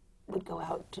go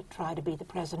out to try to be the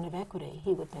president of Equity,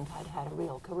 he would think I'd had a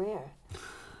real career.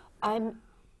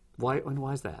 Why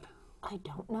is that? I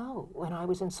don't know. When I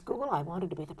was in school, I wanted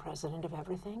to be the president of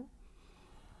everything.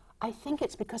 I think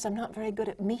it's because I'm not very good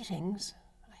at meetings.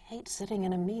 I hate sitting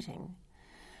in a meeting.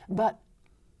 But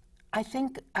I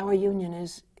think our union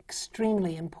is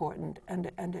extremely important and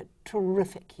a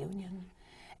terrific union.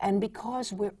 And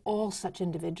because we're all such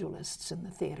individualists in the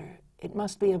theater, it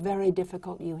must be a very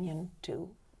difficult union to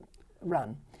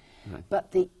run. Right.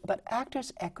 But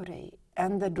Actors Equity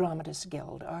and the Dramatists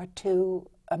Guild are two.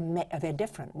 They're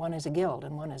different. One is a guild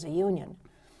and one is a union.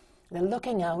 They're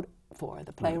looking out for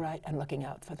the playwright and looking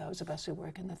out for those of us who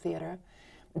work in the theater.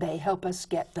 They help us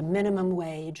get the minimum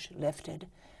wage lifted.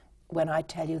 When I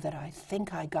tell you that I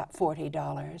think I got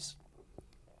 $40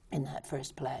 in that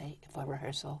first play for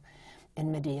rehearsal in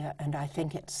Medea, and I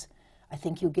think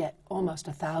you get almost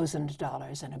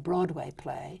 $1,000 in a Broadway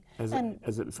play. In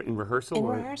rehearsal? In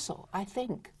rehearsal, I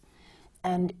think.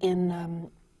 And in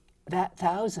that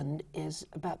 1,000 is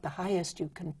about the highest you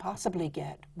can possibly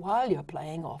get while you're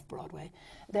playing off-Broadway.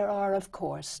 There are, of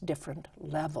course, different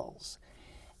levels.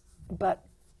 But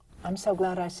I'm so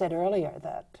glad I said earlier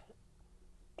that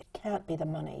it can't be the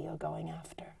money you're going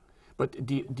after. But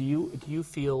do you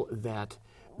feel that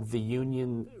the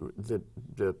union,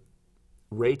 the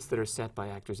rates that are set by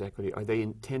Actors Equity, are they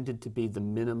intended to be the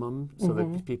minimum so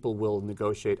that people will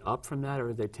negotiate up from that, or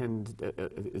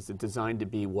is it designed to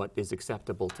be what is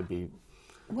acceptable to be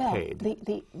paid?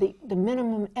 Well, the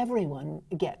minimum everyone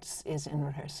gets is in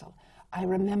rehearsal. I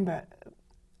remember,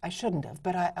 I shouldn't have,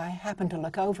 but I happened to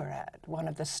look over at one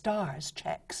of the stars'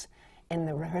 checks in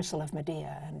the rehearsal of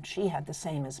Medea, and she had the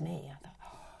same as me. I thought,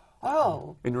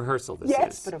 oh. In rehearsal, this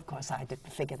yes, is. but of course I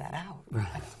didn't figure that out.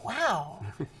 I thought, wow.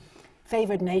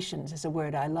 Favored nations is a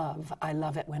word I love. I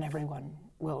love it when everyone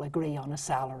will agree on a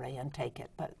salary and take it,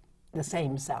 but the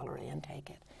same salary and take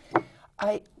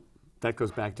it. That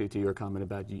goes back to your comment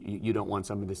about you don't want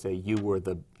someone to say you were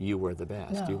the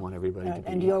best. No, You want everybody to be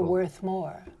and equal. you're worth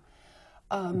more.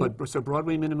 But so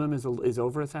Broadway minimum is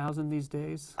over 1,000 these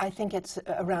days. I think it's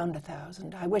around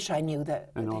 1,000. I wish I knew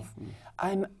that.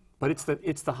 But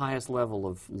it's the highest level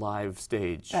of live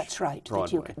stage. That's right.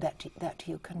 Broadway. That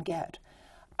you can get.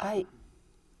 I'm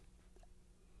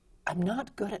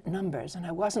not good at numbers, and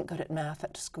I wasn't good at math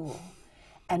at school.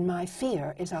 And my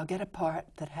fear is I'll get a part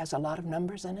that has a lot of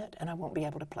numbers in it, and I won't be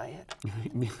able to play it.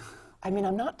 I mean,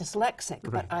 I'm not dyslexic,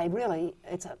 but I really,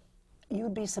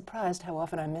 you'd be surprised how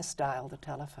often I misdial the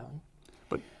telephone.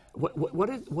 But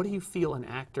what do you feel an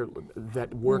actor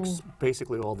that works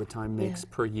basically all the time makes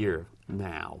per year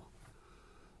now?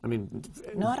 I mean...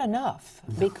 Not enough,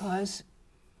 because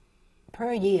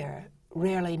per year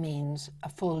rarely means a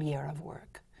full year of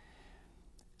work.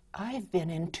 I've been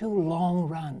in 2 long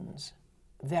runs,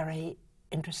 very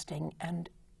interesting and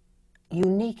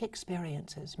unique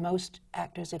experiences. Most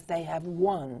actors, if they have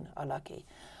one, are lucky.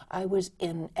 I was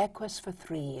in Equus for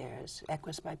 3 years,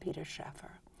 Equus by Peter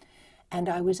Schaffer, and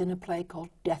I was in a play called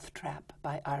Death Trap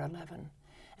by Ira Levin.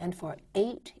 And for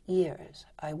 8 years,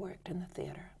 I worked in the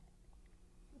theater.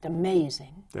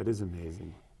 Amazing. That is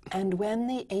amazing. And when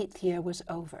the 8th year was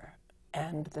over,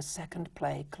 and the second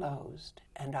play closed,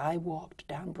 and I walked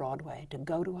down Broadway to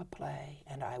go to a play,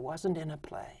 and I wasn't in a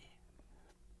play.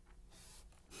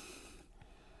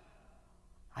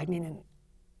 I mean,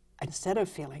 instead of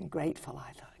feeling grateful,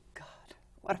 I thought, God,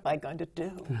 what am I going to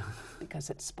do? Because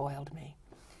it spoiled me.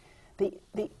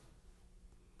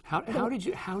 How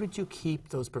did you keep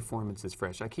those performances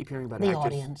fresh? I keep hearing about the actors.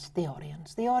 audience.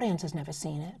 The audience has never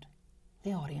seen it.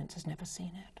 The audience has never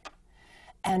seen it.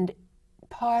 And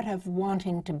part of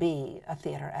wanting to be a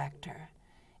theater actor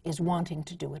is wanting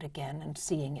to do it again and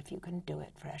seeing if you can do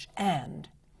it fresh. And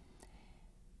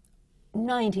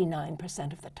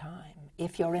 99% of the time,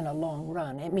 if you're in a long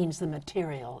run, it means the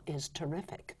material is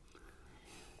terrific.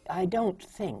 I don't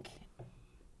think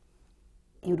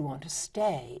you'd want to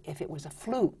stay if it was a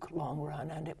fluke long run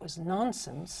and it was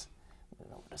nonsense. You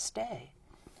don't want to stay.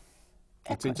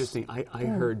 It's interesting. I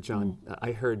heard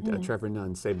Trevor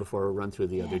Nunn say before a run through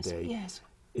the other day. Yes.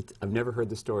 I've never heard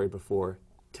the story before.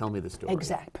 Tell me the story.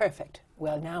 Exact. Perfect.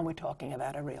 Well, now we're talking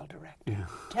about a real director. Yeah.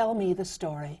 Tell me the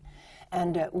story.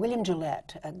 And William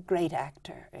Gillette, a great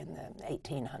actor in the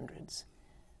 1800s,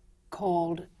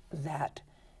 called that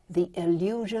the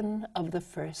illusion of the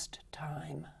first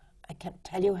time. I can't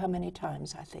tell you how many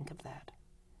times I think of that.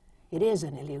 It is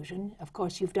an illusion. Of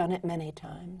course, you've done it many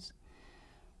times.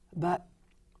 But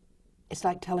it's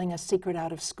like telling a secret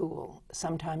out of school.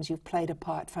 Sometimes you've played a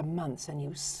part for months and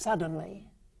you suddenly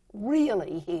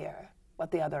really hear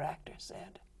what the other actor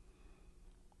said.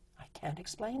 I can't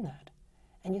explain that.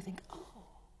 And you think, oh.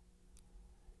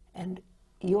 And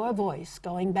your voice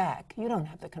going back, you don't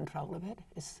have the control of it.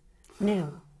 It's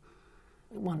new,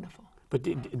 wonderful. But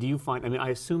do you find, I mean, I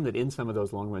assume that in some of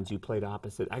those long runs you played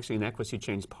opposite. Actually, in Equus you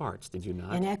changed parts, did you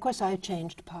not? In Equus I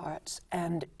changed parts,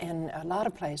 and in a lot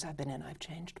of plays I've been in, I've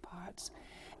changed parts.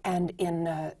 And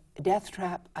in Death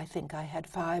Trap, I think I had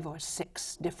 5 or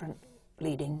 6 different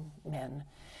leading men.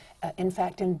 In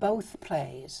fact, in both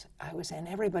plays I was in,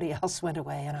 everybody else went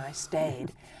away and I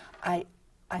stayed. I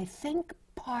think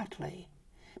partly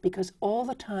because all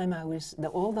the time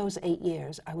all those 8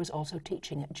 years, I was also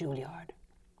teaching at Juilliard.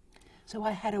 So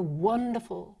I had a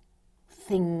wonderful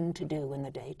thing to do in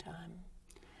the daytime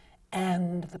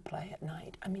and the play at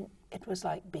night. I mean, it was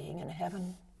like being in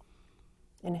heaven.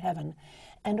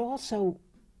 And also,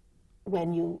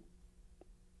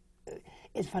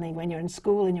 it's funny, when you're in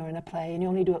school and you're in a play and you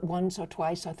only do it once or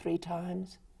twice or 3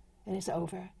 times and it's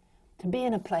over. To be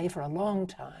in a play for a long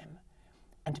time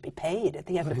and to be paid at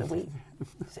the end of the week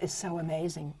is so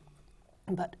amazing.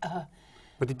 But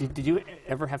did you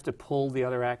ever have to pull the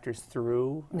other actors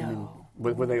through? No. I mean,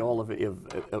 were they all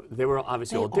they were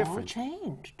obviously all different. They all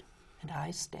changed, and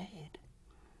I stayed.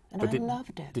 And I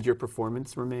loved it. Did your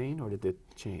performance remain, or did it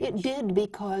change? It did,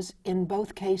 because in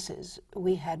both cases,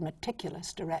 we had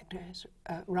meticulous directors.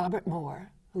 Robert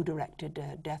Moore, who directed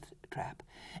Death Trap,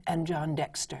 and John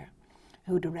Dexter,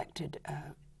 who directed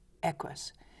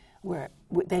Equus,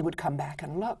 they would come back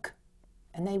and look,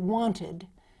 and they wanted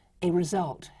a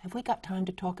result. Have we got time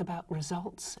to talk about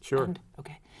results? Sure.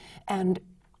 Okay. And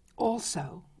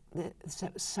also,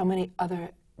 so many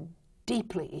other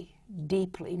deeply,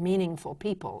 deeply meaningful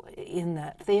people in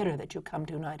that theater that you come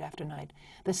to night after night.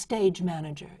 The stage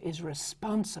manager is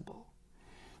responsible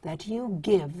that you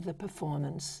give the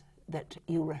performance that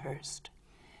you rehearsed.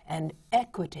 And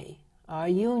Equity, our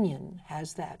union,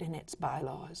 has that in its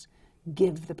bylaws.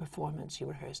 Give the performance you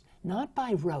rehearsed. Not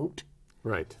by rote.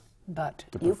 Right. But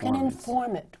you can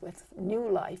inform it with new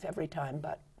life every time,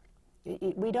 but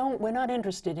We're not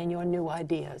interested in your new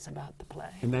ideas about the play.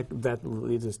 And that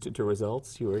leads us to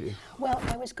results. Well,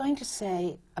 I was going to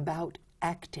say about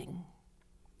acting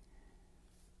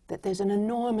that there's an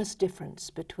enormous difference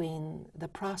between the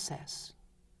process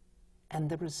and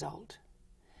the result.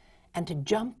 And to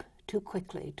jump too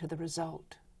quickly to the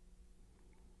result,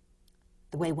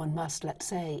 the way one must, let's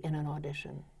say, in an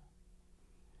audition,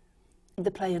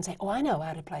 the play and say, oh, I know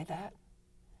how to play that.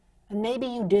 And maybe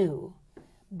you do,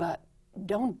 but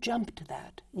don't jump to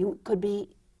that. You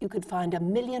could find a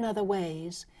million other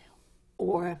ways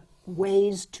or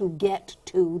ways to get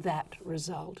to that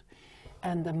result.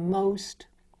 And the most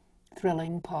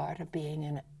thrilling part of being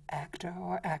an actor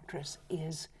or actress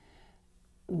is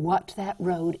what that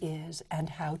road is and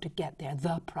how to get there,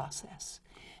 the process.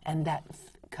 And that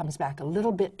comes back a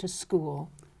little bit to school,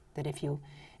 that if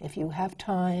you have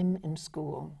time in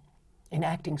school, in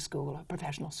acting school or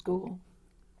professional school,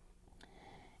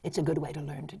 it's a good way to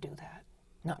learn to do that,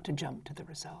 not to jump to the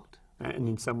result. And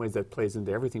in some ways that plays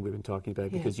into everything we've been talking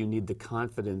about, because you need the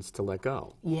confidence to let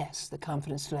go. Yes, the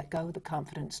confidence to let go, the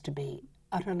confidence to be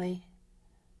utterly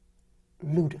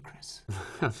ludicrous,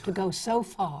 to go so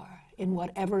far in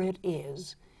whatever it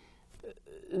is.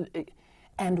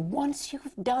 And once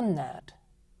you've done that,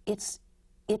 it's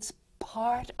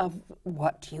part of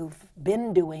what you've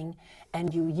been doing,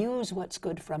 and you use what's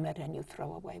good from it and you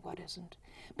throw away what isn't.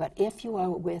 But if you are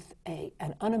with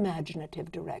an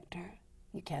unimaginative director,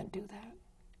 you can't do that.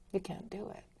 You can't do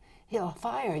it. He'll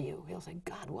fire you. He'll say,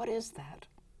 God, what is that?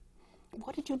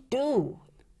 What did you do?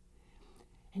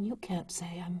 And you can't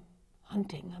say, I'm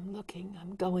hunting, I'm looking,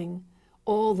 I'm going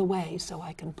all the way so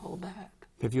I can pull back.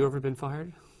 Have you ever been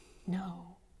fired?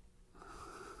 No.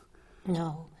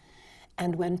 No.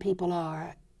 And when people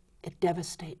are, it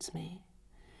devastates me,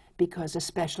 because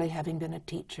especially having been a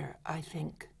teacher, I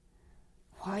think,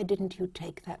 why didn't you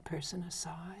take that person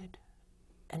aside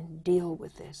and deal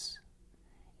with this?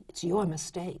 It's your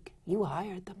mistake. You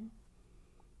hired them.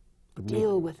 But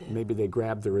deal with it. Maybe they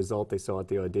grabbed the result they saw at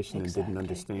the audition Exactly. and didn't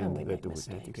understand And that we it was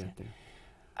had to get there.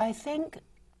 I think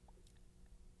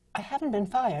I haven't been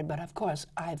fired, but of course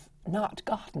I've not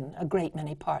gotten a great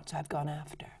many parts I've gone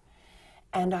after.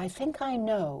 And I think I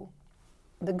know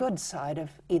the good side of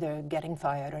either getting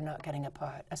fired or not getting a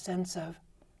part, a sense of,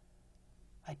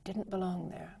 I didn't belong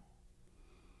there.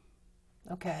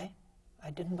 Okay,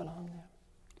 I didn't belong there.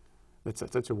 That's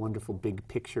such a wonderful big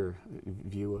picture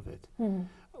view of it. Mm-hmm.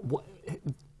 What,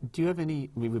 do you have any,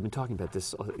 I mean, we've been talking about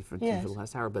this for Yes. the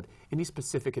last hour, but any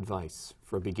specific advice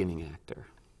for a beginning actor?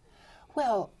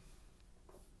 Well,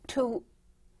 to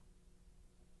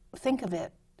think of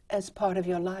it as part of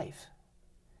your life,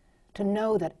 to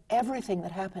know that everything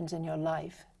that happens in your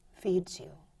life feeds you,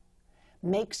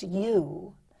 makes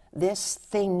you, this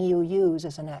thing you use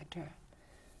as an actor,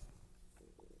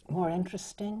 more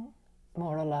interesting,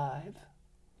 more alive,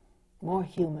 more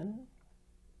human,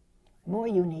 more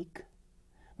unique.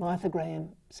 Martha Graham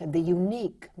said, the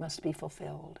unique must be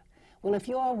fulfilled. Well, if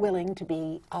you're willing to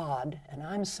be odd, and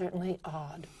I'm certainly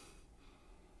odd,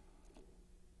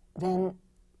 then,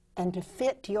 and to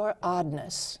fit your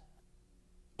oddness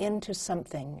into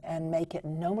something and make it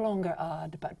no longer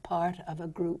odd, but part of a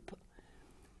group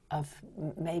of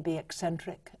maybe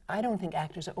eccentric. I don't think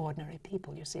actors are ordinary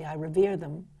people, you see. I revere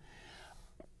them.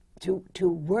 To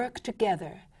work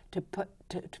together, to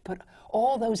put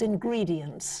all those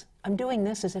ingredients. I'm doing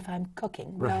this as if I'm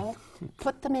cooking. Right. Well,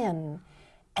 put them in,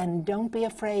 and don't be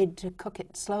afraid to cook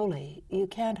it slowly. You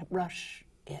can't rush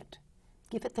it.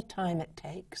 Give it the time it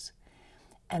takes,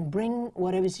 and bring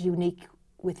whatever is unique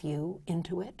with you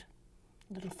into it.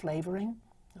 A little flavoring,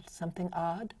 a little something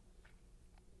odd,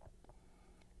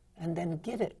 and then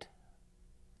give it.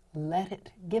 Let it.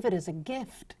 Give it as a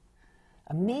gift,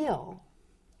 a meal.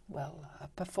 Well, a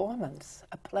performance,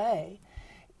 a play,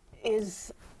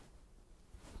 is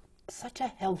such a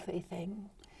healthy thing.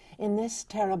 In this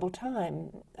terrible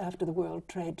time after the World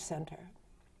Trade Center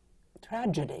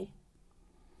tragedy,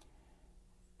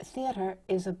 theater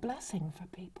is a blessing for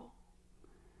people.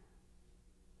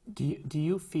 Do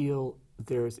you feel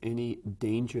there's any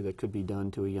danger that could be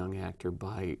done to a young actor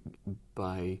by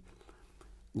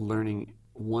learning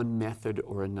one method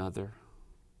or another?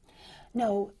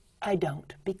 No, I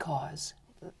don't, because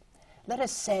let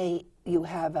us say you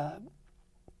have a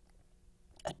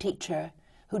teacher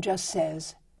who just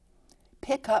says,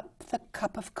 pick up the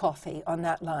cup of coffee on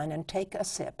that line and take a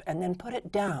sip and then put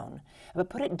it down,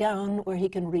 but put it down where he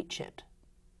can reach it.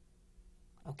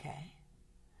 Okay.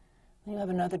 Then you have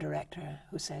another director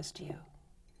who says to you,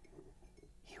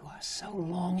 you are so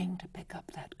longing to pick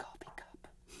up that coffee cup.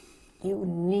 You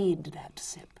need that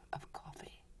sip of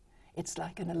coffee. It's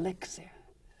like an elixir.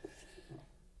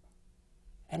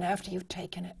 And after you've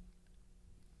taken it,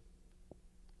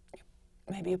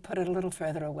 maybe you put it a little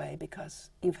further away because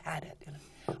you've had it. You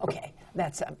know. Okay,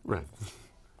 that's Right.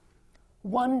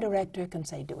 one director can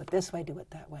say, do it this way, do it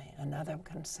that way. Another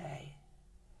can say,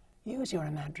 use your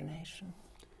imagination.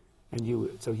 And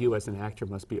so you as an actor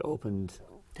must be opened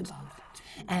To both.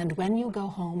 And when you go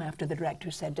home after the director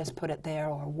said, just put it there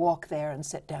or walk there and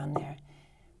sit down there,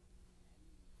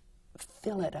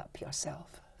 fill it up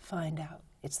yourself. Find out.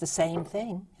 It's the same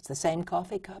thing. It's the same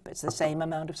coffee cup. It's the same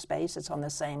amount of space. It's on the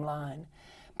same line.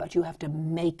 But you have to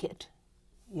make it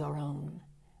your own,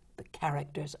 the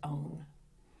character's own.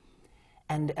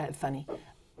 And funny,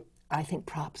 I think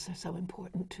props are so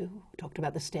important too. We talked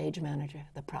about the stage manager,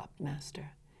 the prop master.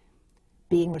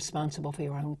 Being responsible for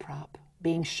your own prop.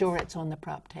 Being sure it's on the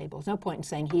prop table. There's no point in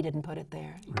saying he didn't put it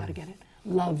there. You've got to get it.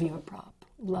 Love your prop.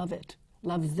 Love it.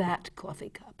 Love that coffee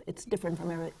cup. It's different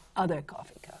from every other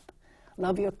coffee cup.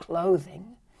 Love your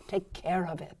clothing. Take care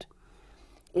of it.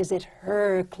 Is it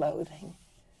her clothing?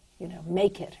 You know,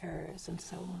 make it hers and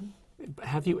so on.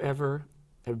 Have you ever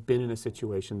been in a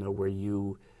situation, though, where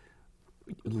you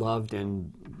loved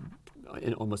and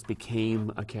almost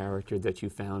became a character that you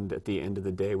found at the end of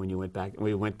the day when you went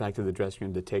back to the dressing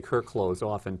room to take her clothes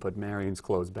off and put Marian's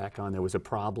clothes back on? There was a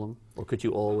problem? Or could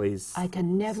you always... I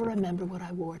can never remember what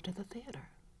I wore to the theater.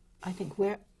 I think,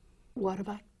 what have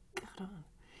I got on?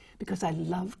 Because I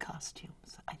love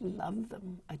costumes. I love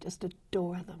them. I just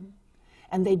adore them.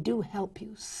 And they do help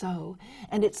you so.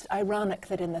 And it's ironic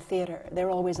that in the theater, they're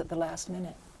always at the last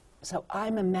minute. So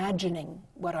I'm imagining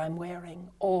what I'm wearing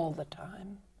all the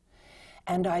time.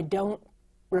 And I don't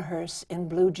rehearse in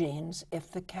blue jeans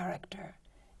if the character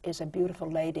is a beautiful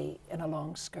lady in a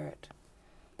long skirt.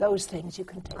 Those things you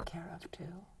can take care of too.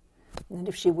 And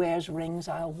if she wears rings,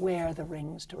 I'll wear the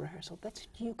rings to rehearsal. That's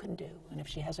what you can do. And if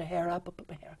she has her hair up, I'll put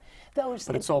my hair. Those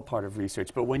But things. it's all part of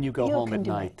research. But when you go home at do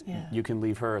night, it, yeah. you can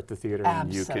leave her at the theater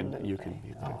Absolutely. and you can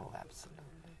be there. Oh, absolutely.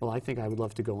 Well, I think I would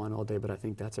love to go on all day, but I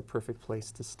think that's a perfect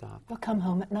place to stop. We'll come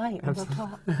home at night and we'll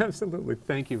talk. Absolutely.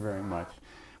 Thank you very much.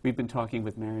 We've been talking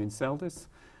with Marian Seldes.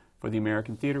 For the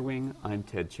American Theater Wing, I'm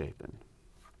Ted Chapin.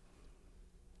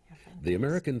 The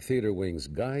American Theater Wing's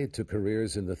Guide to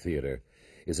Careers in the Theater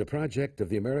is a project of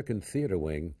the American Theater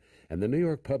Wing and the New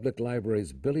York Public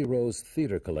Library's Billy Rose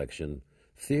Theater Collection,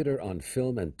 Theater on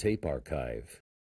Film and Tape Archive.